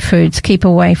fried foods, keep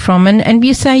away from. And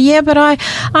you say, but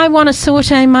I want to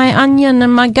saute my onion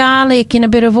and my garlic in a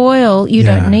bit of oil. You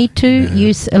don't need to.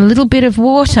 Use a little bit of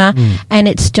water and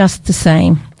it's just the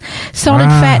same. Solid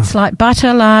fats like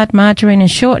butter, lard, margarine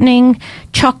and shortening.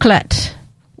 Chocolate.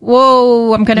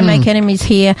 Whoa, I'm going to make enemies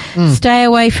here. Stay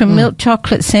away from milk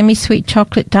chocolate, semi-sweet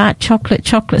chocolate, dark chocolate,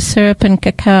 chocolate syrup and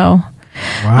cacao.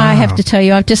 Wow. I have to tell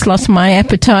you, I've just lost my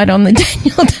appetite on the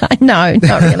Daniel diet. No,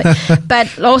 not really.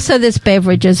 But also there's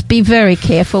beverages. Be very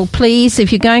careful, please,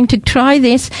 if you're going to try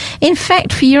this. In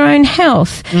fact, for your own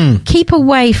health, keep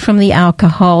away from the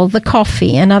alcohol, the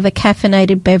coffee and other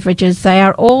caffeinated beverages. They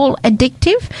are all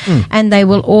addictive and they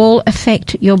will all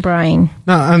affect your brain.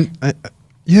 Now,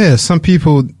 some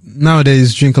people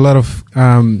nowadays drink a lot of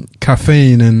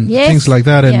caffeine and things like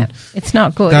that, and it's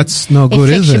not good. That's not good,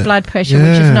 is it? It affects your blood pressure,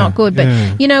 which is not good.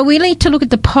 But we need to look at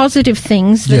the positive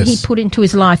things that he put into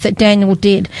his life, that Daniel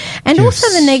did, and also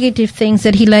the negative things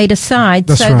that he laid aside,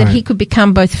 that he could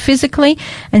become both physically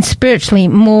and spiritually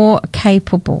more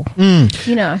capable.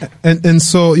 And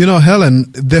so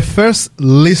Helen, the first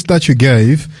list that you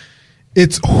gave,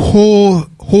 it's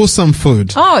wholesome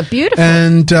food. Oh, beautiful.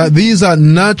 And these are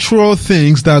natural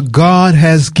things that God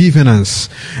has given us.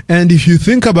 And if you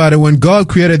think about it, when God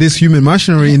created this human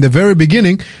machinery in the very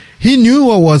beginning, He knew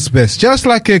what was best. Just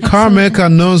like a car maker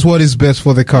knows what is best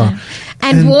for the car. Yeah.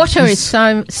 And water is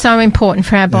so important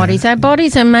for our bodies. Our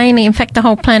bodies are mainly, in fact, the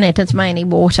whole planet is mainly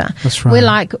water. That's right. We're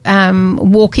like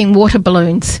walking water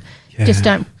balloons. Just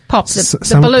don't pop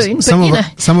the balloon.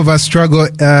 Some of us struggle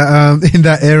in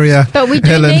that area. But we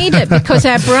do need it because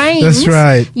our brains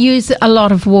use a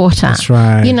lot of water. That's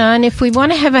right. And if we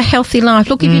want to have a healthy life,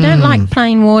 look, if you don't like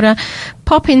plain water,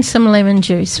 pop in some lemon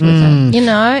juice with it,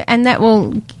 and that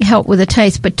will help with the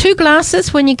taste. But 2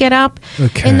 glasses when you get up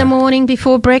in the morning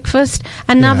before breakfast,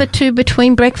 another 2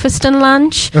 between breakfast and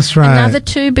lunch. That's right. Another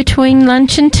 2 between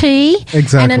lunch and tea.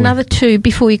 Exactly. And another 2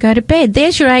 before you go to bed.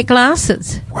 There's your 8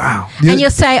 glasses. Wow. And you'll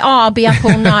say, I'll be up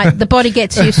all night. The body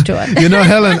gets used to it.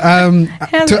 Helen,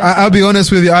 I'll be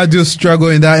honest with you, I do struggle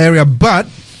in that area, but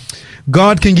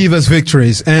God can give us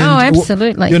victories, and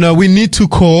absolutely. We need to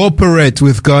cooperate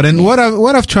with God. And what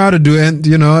I've tried to do, and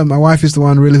my wife is the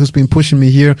one really who's been pushing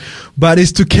me here, but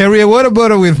is to carry a water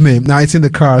bottle with me. Now it's in the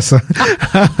car, so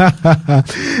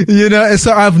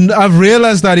so I've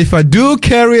realized that if I do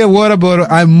carry a water bottle,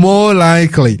 I'm more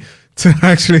likely to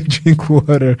actually drink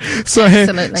water. So,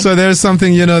 Absolutely. so there's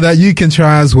something, that you can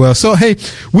try as well. So, hey,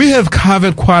 we have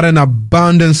covered quite an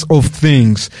abundance of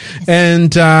things.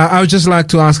 And, I would just like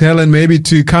to ask Helen maybe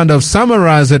to kind of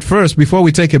summarize it first before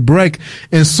we take a break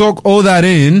and soak all that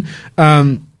in.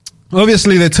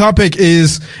 Obviously, the topic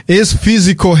is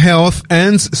physical health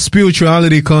and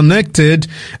spirituality connected?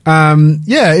 In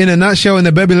a nutshell, in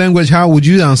the baby language, how would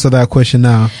you answer that question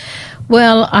now?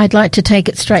 Well, I'd like to take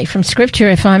it straight from Scripture,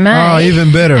 if I may. Oh,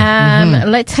 even better.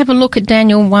 Let's have a look at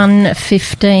Daniel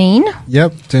 1:15.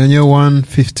 Yep, Daniel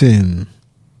 1:15.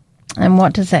 And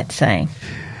what does that say?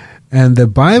 And the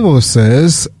Bible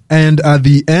says, and at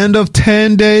the end of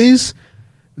 10 days,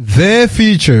 their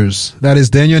features, that is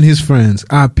Daniel and his friends,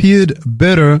 appeared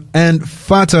better and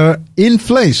fatter in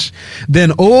flesh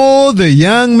than all the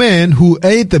young men who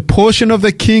ate the portion of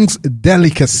the king's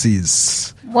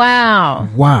delicacies. Wow.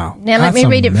 Wow. Now let me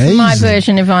read it from my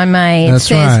version, if I may. It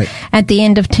says, at the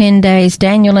end of 10 days,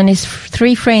 Daniel and his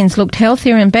 3 friends looked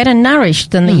healthier and better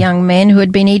nourished than the young men who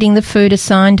had been eating the food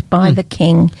assigned by the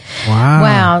king.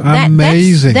 Wow.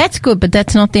 Amazing. That's good, but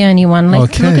that's not the only one.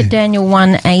 Let's look at Daniel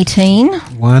 1:18.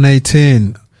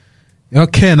 1:18.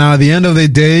 Okay, now at the end of the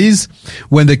days,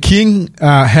 when the king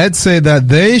had said that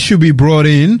they should be brought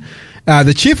in,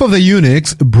 the chief of the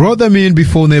eunuchs brought them in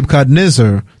before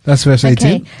Nebuchadnezzar. That's verse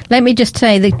 18. Okay, let me just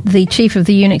say the chief of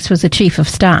the eunuchs was the chief of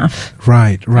staff.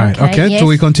 Right. Okay, yes. So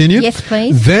we continue? Yes,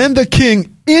 please. Then the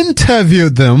king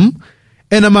interviewed them,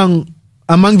 and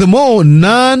among them all,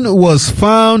 none was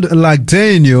found like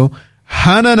Daniel,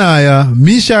 Hananiah,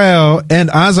 Mishael, and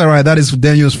Azariah, that is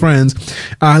Daniel's friends.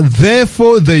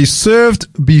 Therefore they served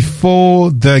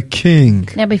before the king.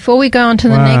 Now, before we go on to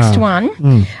the next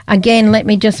one, again, let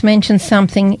me just mention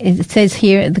something. It says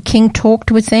here, the king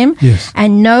talked with them,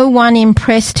 and no one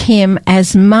impressed him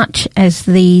as much as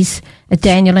these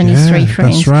Daniel and his 3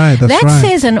 friends. That's right. That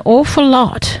says an awful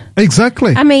lot.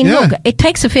 Exactly. I mean, look, it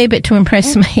takes a fair bit to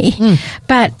impress me,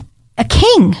 but a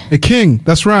king,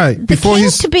 that's right. The before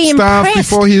king's his to be staff, impressed.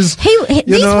 Before his,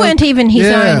 these weren't even his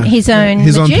own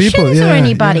magicians people. or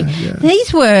anybody.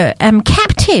 These were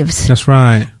captives. That's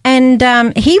right. And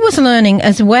he was learning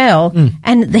as well,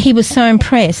 and he was so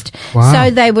impressed. Wow. So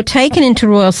they were taken into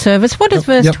royal service. What does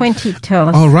verse 20 tell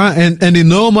us? All right, and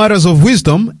in all matters of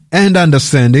wisdom and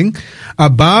understanding,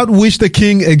 about which the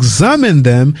king examined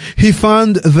them, he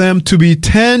found them to be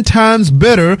 10 times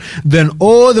better than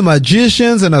all the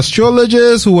magicians and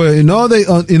astrologers who were in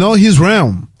all his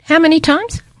realm. How many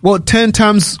times? Well, 10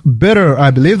 times better, I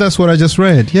believe. That's what I just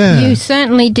read. Yeah. You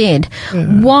certainly did.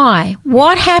 Yeah. Why?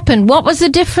 What happened? What was the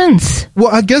difference? Well,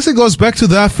 I guess it goes back to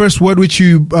that first word which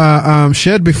you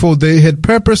shared before. They had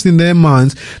purposed in their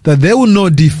minds that they would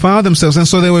not defile themselves. And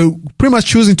so they were pretty much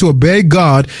choosing to obey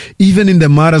God, even in the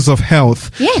matters of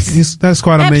health. Yes. That's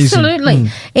quite amazing.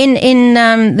 Absolutely. In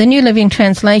the New Living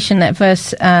Translation, that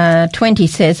verse 20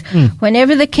 says,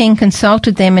 whenever the king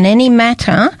consulted them in any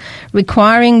matter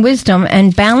requiring wisdom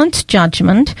and balanced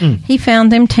judgment, he found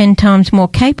them 10 times more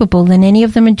capable than any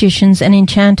of the magicians and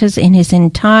enchanters in his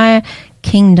entire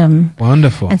kingdom.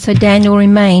 Wonderful. And so Daniel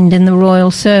remained in the royal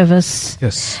service.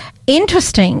 Yes.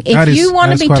 Interesting. If you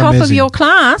want to be top of your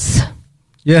class,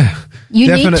 you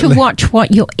definitely need to watch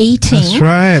what you're eating. That's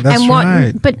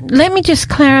right. But let me just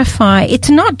clarify. It's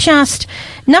not just,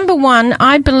 number one,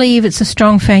 I believe it's a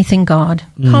strong faith in God,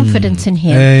 confidence in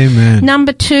Him. Amen.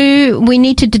 Number two, we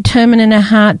need to determine in our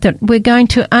heart that we're going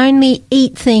to only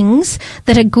eat things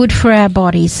that are good for our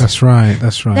bodies. That's right.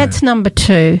 That's number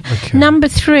two. Okay. Number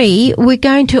three, we're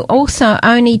going to also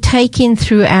only take in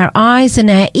through our eyes and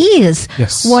our ears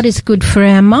what is good for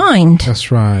our mind.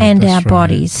 That's right. And our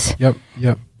bodies. Yep.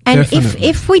 And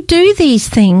if we do these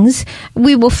things,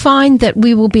 we will find that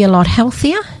we will be a lot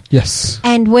healthier. Yes.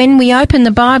 And when we open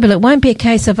the Bible, it won't be a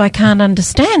case of I can't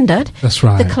understand it. That's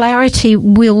right. The clarity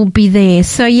will be there.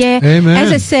 So, Amen.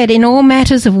 As I said, in all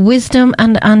matters of wisdom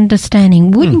and understanding,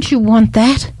 wouldn't you want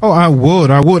that? Oh, I would.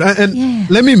 And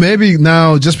let me maybe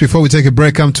now, just before we take a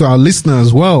break, come to our listener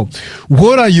as well.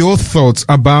 What are your thoughts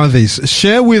about this?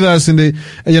 Share with us in the,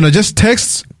 just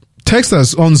text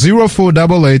us on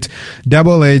 0488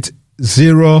 88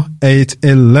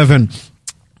 0811.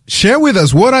 Share with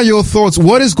us, what are your thoughts?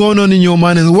 What is going on in your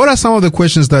mind? And what are some of the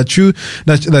questions that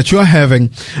you're having?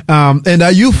 And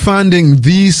are you finding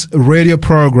this radio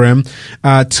program,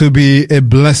 to be a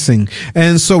blessing?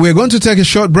 And so we're going to take a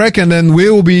short break, and then we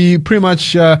will be pretty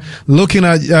much, looking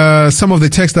at, some of the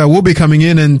texts that will be coming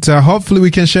in, and, hopefully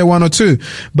we can share one or two.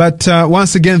 But,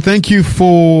 once again, thank you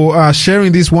for,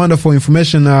 sharing this wonderful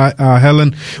information,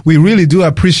 Helen. We really do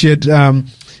appreciate,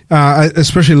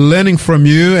 especially learning from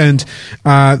you. And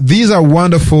these are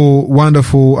wonderful,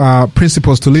 wonderful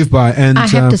principles to live by. And I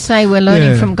have to say, we're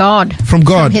learning from God. From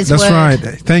God, His that's word. right.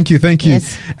 Thank you.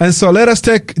 Yes. And so let us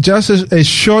take just a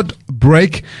short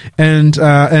break, and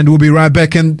we'll be right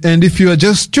back. And if you are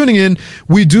just tuning in,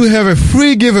 we do have a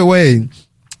free giveaway.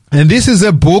 And this is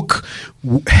a book,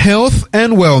 Health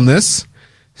and Wellness,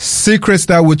 Secrets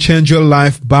That Will Change Your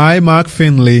Life by Mark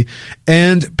Finley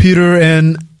and Peter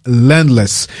N.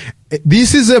 Landless.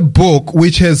 This is a book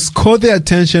which has caught the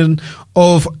attention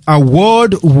of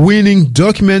award-winning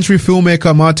documentary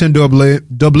filmmaker Martin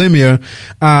Doblemier,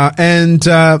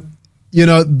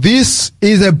 this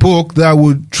is a book that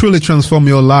will truly transform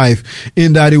your life,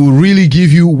 in that it will really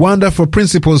give you wonderful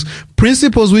principles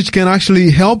which can actually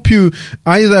help you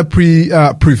either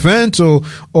prevent or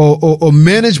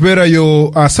manage better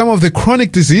your some of the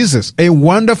chronic diseases. A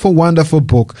wonderful, wonderful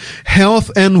book,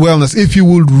 Health and Wellness. If you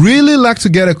would really like to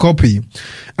get a copy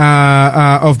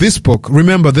of this book,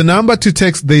 remember the number to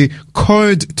text the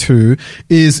code to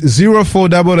is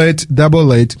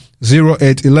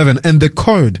 0488880811, and the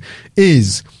code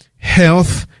is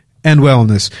Health and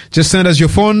Wellness. Just send us your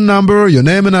phone number, your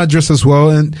name and address as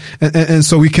well, and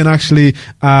so we can actually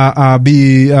have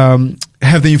the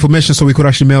information, so we could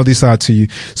actually mail this out to you.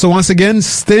 So once again,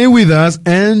 stay with us,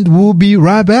 and we'll be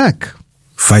right back.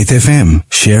 Faith FM,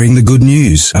 sharing the good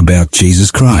news about Jesus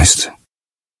Christ.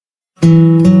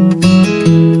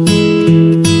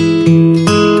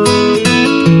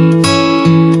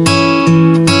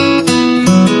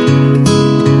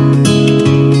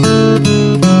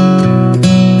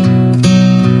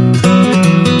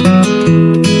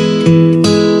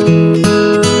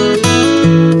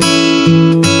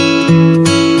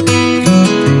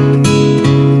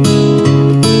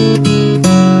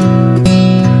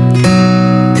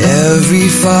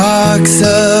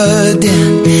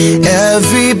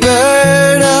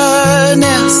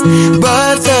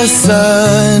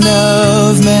 Son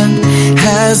of Man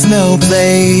has no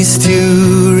place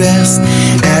to rest.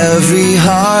 Every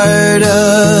heart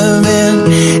of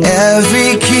man,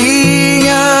 every king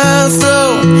a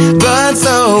throne, but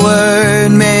the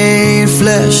Word made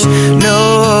flesh,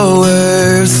 no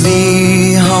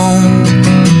earthly home.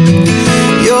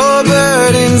 Your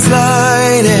burden's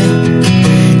light and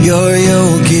your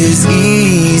yoke is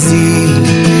easy.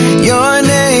 Your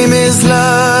name is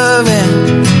love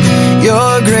and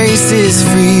your grace is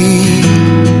free.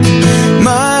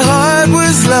 My heart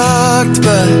was locked,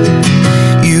 but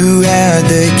you had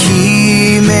the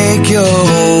key. Make your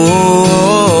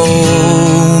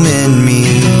home in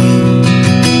me.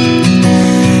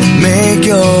 Make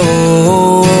your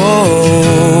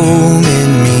home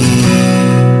in me.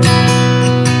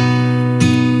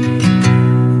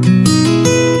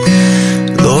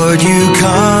 Lord, you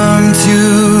come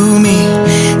to me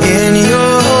in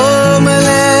your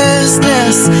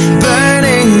homelessness,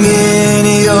 burning in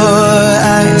your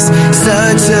eyes,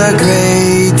 such a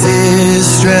great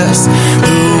distress.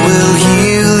 Who will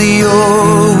heal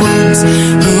your wounds?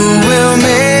 Who will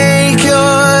make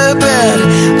your bed?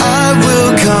 I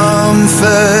will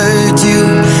comfort you.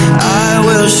 I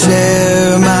will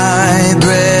share my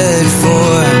bread,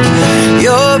 for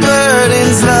your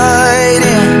burden's light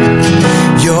and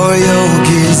your yoke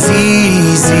is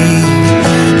easy.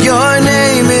 Your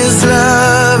name is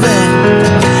love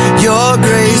and your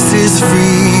grace is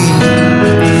free.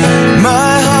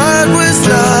 My heart was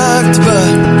locked,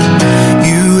 but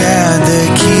you had the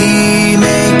key.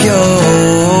 Make your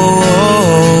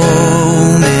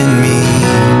home in me.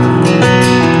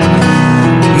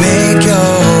 Make your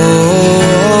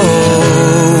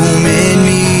home in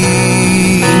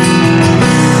me.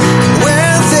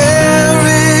 Where there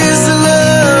is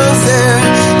love, there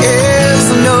is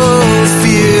no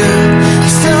fear.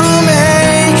 So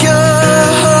make your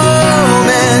home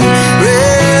and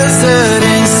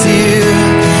residence here.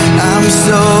 I'm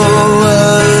so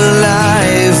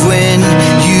alive when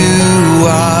you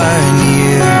are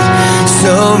near.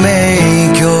 So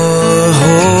make your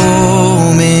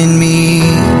home in me.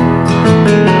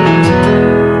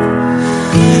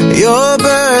 Your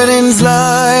burden's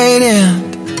light and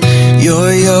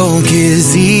your yoke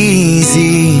is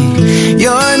easy.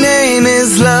 Your name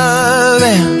is love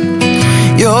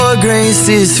and your grace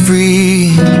is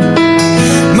free.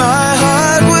 My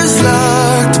heart was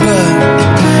locked,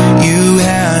 but you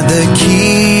had the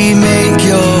key. Make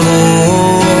your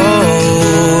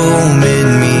home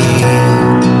in me.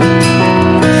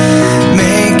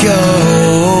 Make your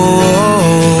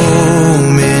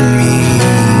home in me.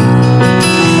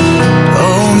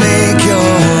 Oh, make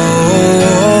your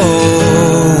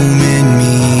home in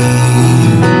me.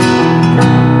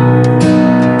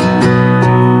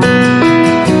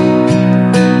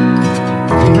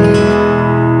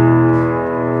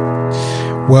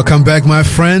 Welcome back, my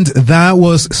friend. That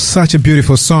was such a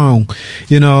beautiful song.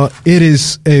 You know, it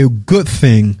is a good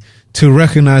thing to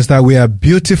recognize that we are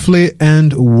beautifully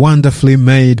and wonderfully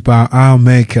made by our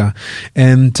Maker.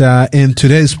 And in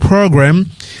today's program,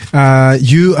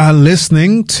 you are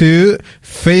listening to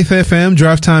Faith FM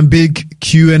Drive Time Big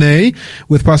Q&A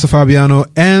with Pastor Fabiano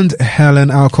and Helen,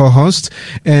 our co-host.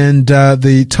 And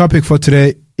the topic for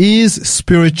today is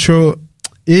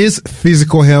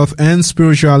physical health and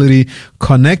spirituality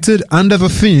connected under the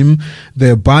theme,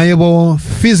 the Bible,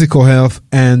 physical health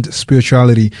and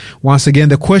spirituality. Once again,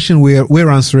 the question we're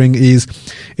answering is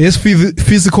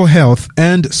physical health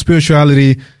and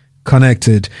spirituality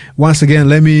connected? Once again,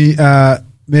 let me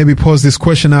maybe pose this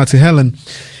question out to Helen.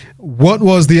 What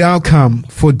was the outcome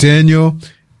for Daniel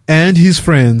and his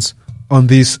friends on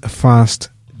this fast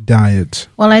diet?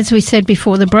 Well, as we said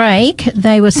before the break,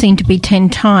 they were seen to be 10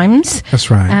 times.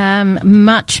 That's right.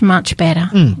 Much, much better.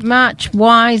 Much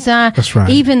wiser. That's right.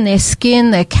 Even their skin,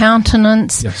 their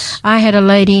countenance. Yes. I had a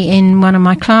lady in one of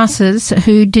my classes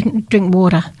who didn't drink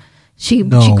water. She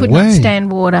could not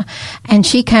stand water. And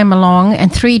she came along,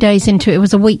 and 3 days into it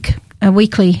was a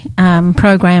weekly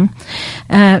program,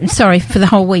 for the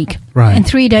whole week. Right. And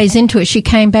 3 days into it, she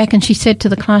came back and she said to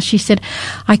the class, she said,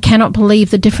 I cannot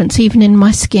believe the difference even in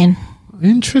my skin.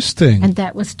 Interesting. And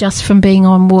that was just from being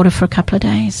on water for a couple of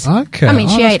days. Okay. I mean,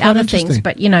 she ate other things,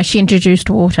 but, she introduced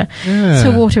water. Yeah.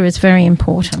 So water is very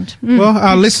important. Well,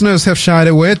 our listeners have shied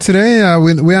away today.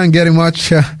 We aren't getting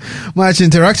much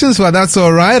interactions, but that's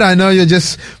all right. I know you're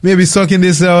just maybe soaking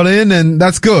this all in, and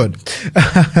that's good.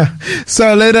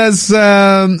 So let us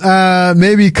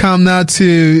maybe come now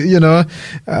to,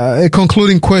 a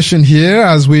concluding question here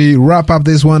as we wrap up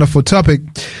this wonderful topic.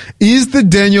 Is the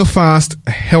Daniel fast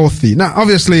healthy? Now,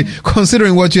 obviously,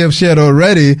 considering what you have shared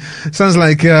already, sounds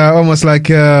like almost like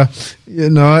a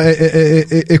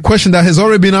question that has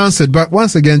already been answered. But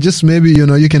once again, just maybe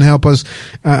you can help us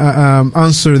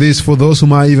answer this for those who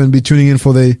might even be tuning in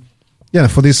for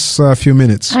these few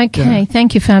minutes. Okay,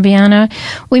 Thank you, Fabiano.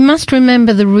 We must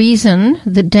remember the reason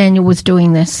that Daniel was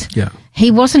doing this. Yeah. He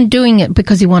wasn't doing it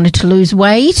because he wanted to lose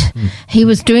weight. He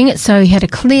was doing it so he had a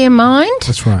clear mind.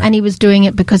 That's right. And he was doing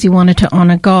it because he wanted to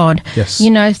honor God. Yes.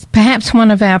 Perhaps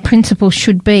one of our principles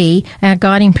should be, our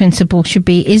guiding principle should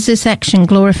be, is this action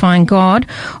glorifying God,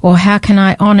 or how can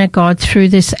I honor God through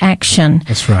this action?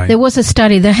 That's right. There was a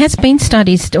study, there has been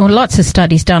studies, or lots of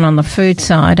studies done on the food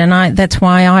side, and that's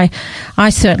why I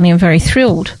certainly am very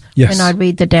thrilled. Yes. When I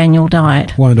read the Daniel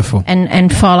diet. Wonderful.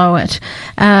 And follow it.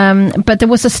 But there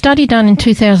was a study done in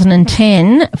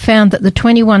 2010 found that the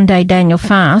 21-day Daniel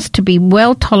fast to be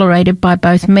well tolerated by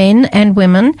both men and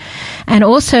women, and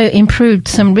also improved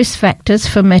some risk factors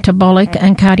for metabolic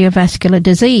and cardiovascular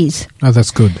disease. Oh,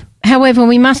 that's good. However,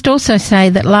 we must also say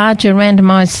that larger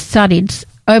randomized studies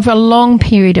over a long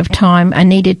period of time are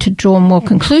needed to draw more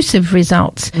conclusive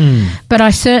results. But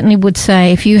I certainly would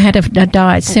say if you had a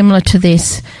diet similar to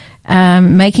this,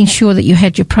 making sure that you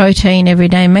had your protein every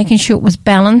day, making sure it was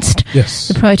balanced. Yes.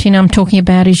 The protein I'm talking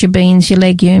about is your beans, your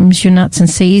legumes, your nuts and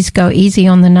seeds. Go easy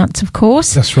on the nuts, of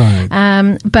course. That's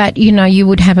right. But, you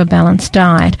would have a balanced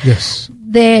diet. Yes.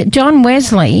 John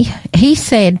Wesley, he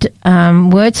said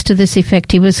words to this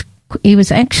effect. He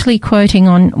was actually quoting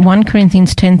on 1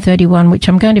 Corinthians 10:31, which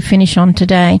I'm going to finish on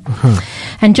today.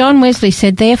 And John Wesley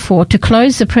said, therefore, to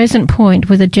close the present point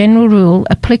with a general rule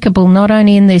applicable not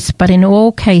only in this, but in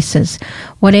all cases,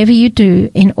 whatever you do,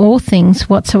 in all things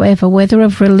whatsoever, whether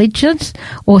of religious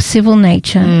or civil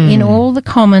nature, in all the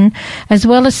common as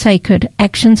well as sacred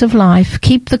actions of life,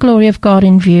 keep the glory of God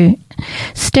in view.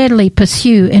 Steadily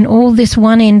pursue in all this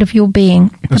one end of your being,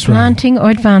 the planting or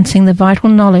advancing the vital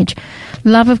knowledge,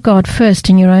 love of God first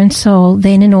in your own soul,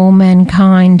 then in all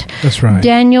mankind. That's right.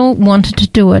 Daniel wanted to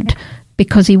do it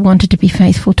because he wanted to be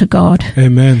faithful to God.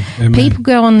 Amen. Amen. People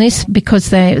go on this because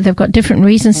they've got different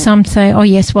reasons. Some say, oh,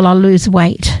 yes, well, I'll lose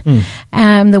weight.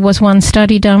 There was one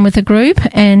study done with a group,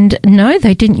 and no,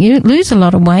 they didn't lose a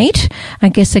lot of weight. I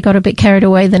guess they got a bit carried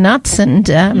away, the nuts and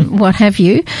what have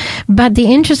you. But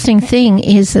the interesting thing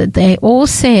is that they all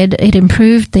said it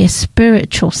improved their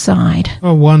spiritual side.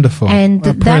 Oh, wonderful. And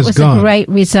that was a great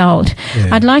result. Yeah.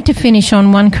 I'd like to finish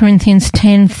on 1 Corinthians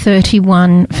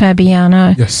 10:31,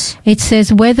 Fabiano. Yes. It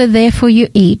says, whether therefore you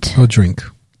eat, or drink,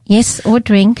 yes, or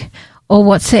drink, or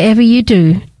whatsoever you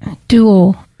do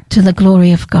all to the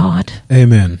glory of God.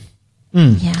 Amen.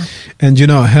 Yeah. And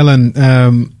Helen,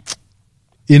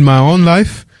 in my own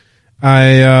life,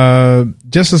 I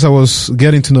just as I was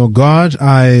getting to know God,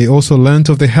 I also learned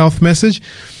of the health message.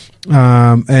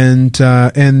 And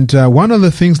one of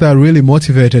the things that really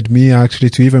motivated me actually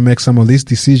to even make some of these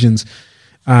decisions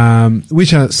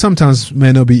which sometimes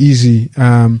may not be easy.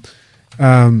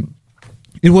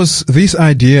 It was this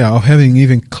idea of having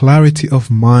even clarity of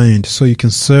mind so you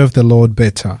can serve the Lord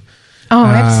better. Oh,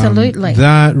 absolutely.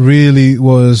 That really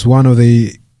was one of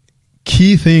the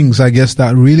key things, I guess,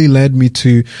 that really led me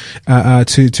to adopt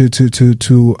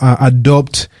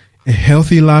a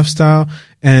healthy lifestyle.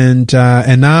 And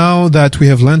now that we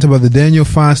have learned about the Daniel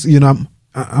fast,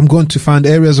 I'm going to find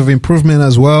areas of improvement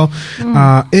as well.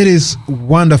 It is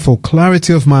wonderful.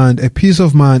 Clarity of mind, a peace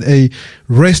of mind, a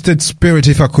rested spirit,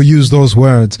 if I could use those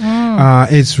words.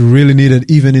 It's really needed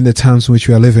even in the times in which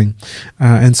we are living.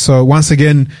 And so once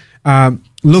again,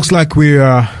 looks like we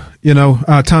are,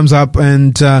 time's up,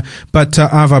 but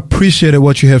I've appreciated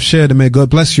what you have shared, and may God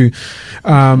bless you.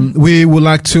 We would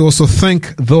like to also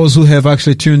thank those who have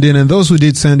actually tuned in and those who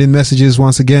did send in messages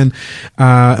once again.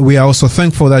 We are also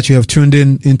thankful that you have tuned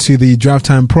into the Drive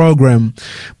Time program.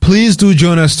 Please do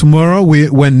join us tomorrow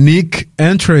when Nick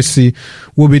and Tracy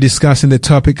will be discussing the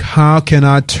topic, how can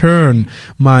I turn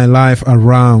my life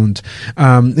around?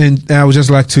 And I would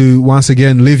just like to once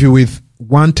again leave you with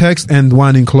one text and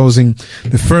one in closing.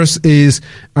 The first is,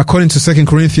 according to 2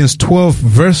 Corinthians 12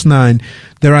 verse 9,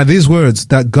 there are these words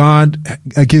that God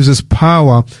gives us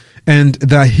power, and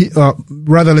that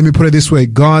rather, let me put it this way,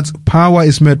 God's power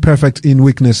is made perfect in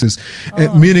weaknesses.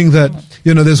 Meaning that,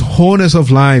 there's wholeness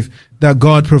of life that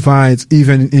God provides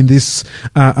even in this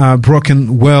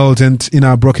broken world and in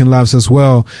our broken lives as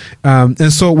well.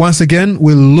 And so once again,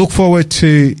 we look forward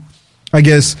to, I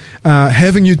guess,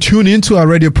 having you tune into our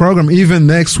radio program even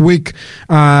next week.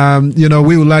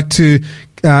 We would like to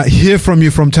hear from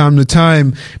you from time to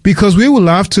time, because we would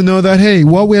love to know that, hey,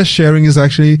 what we are sharing is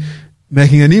actually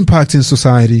making an impact in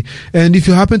society. And if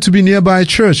you happen to be nearby a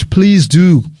church, please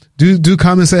do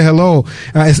come and say hello.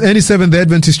 As any Seventh-day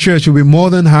Adventist church, we'll be more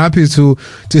than happy to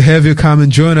have you come and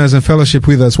join us and fellowship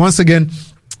with us. Once again,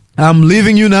 I'm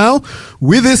leaving you now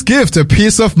with this gift, a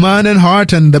peace of mind and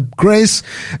heart, and the grace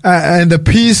and the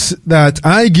peace that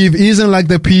I give isn't like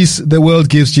the peace the world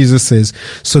gives, Jesus says.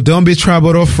 So don't be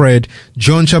troubled or afraid.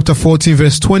 John chapter 14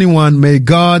 verse 21. May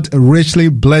God richly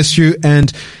bless you,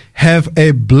 and have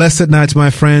a blessed night, my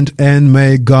friend, and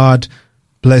may God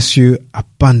bless you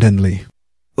abundantly.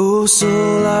 Oh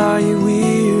soul, are you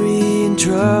weary and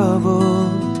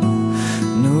troubled?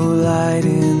 No light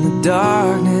in the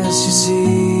darkness you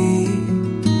see.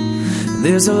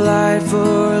 There's a light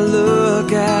for a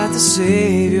look at the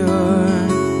Savior,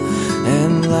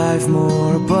 and life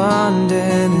more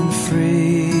abundant and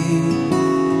free.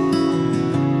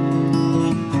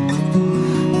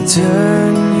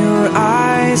 Turn your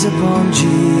eyes upon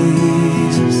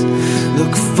Jesus,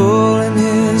 look full in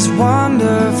His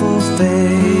wonderful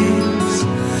face,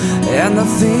 and the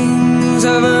things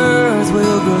of earth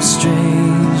will grow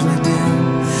strangely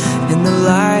dim in the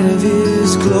light of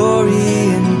His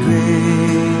glory and grace.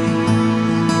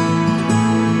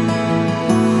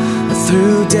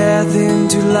 Through death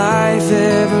into life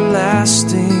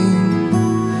everlasting,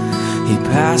 He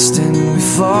passed and we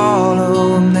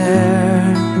follow Him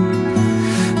there.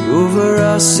 Over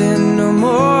us sin no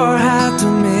more hath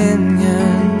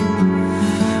dominion,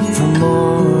 for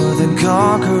more than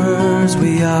conquerors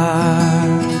we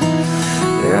are.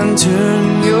 And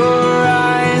turn your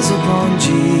eyes upon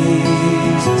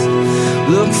Jesus,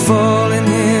 look full in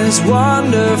His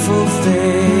wonderful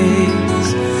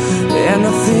face, and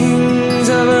the things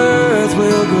of earth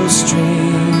will grow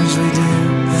strangely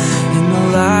dim in the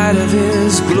light of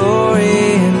His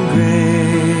glory and grace.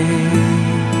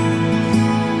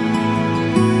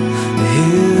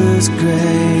 His grace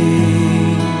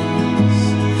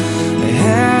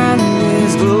and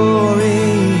His glory.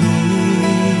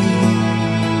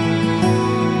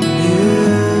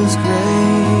 His grace.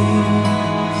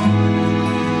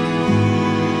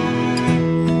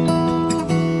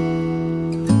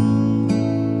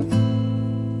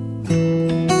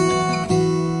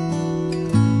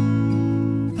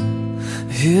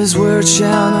 His word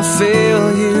shall not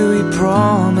fail you, He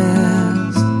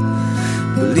promised.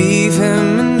 Believe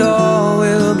Him and all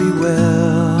will be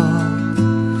well.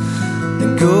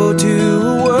 Then go to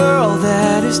a world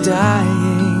that is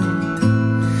dying,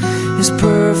 His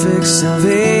perfect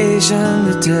salvation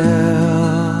to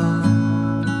tell.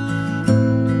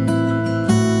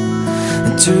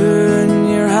 And turn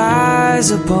your eyes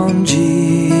upon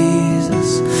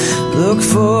Jesus, look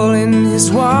full in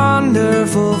His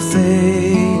wonderful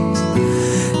face,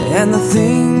 and the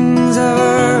things of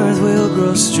earth will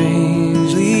grow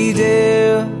strangely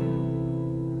dim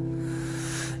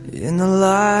in the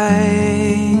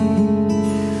light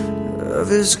of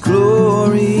His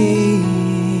glory,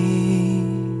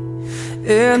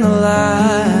 in the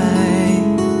light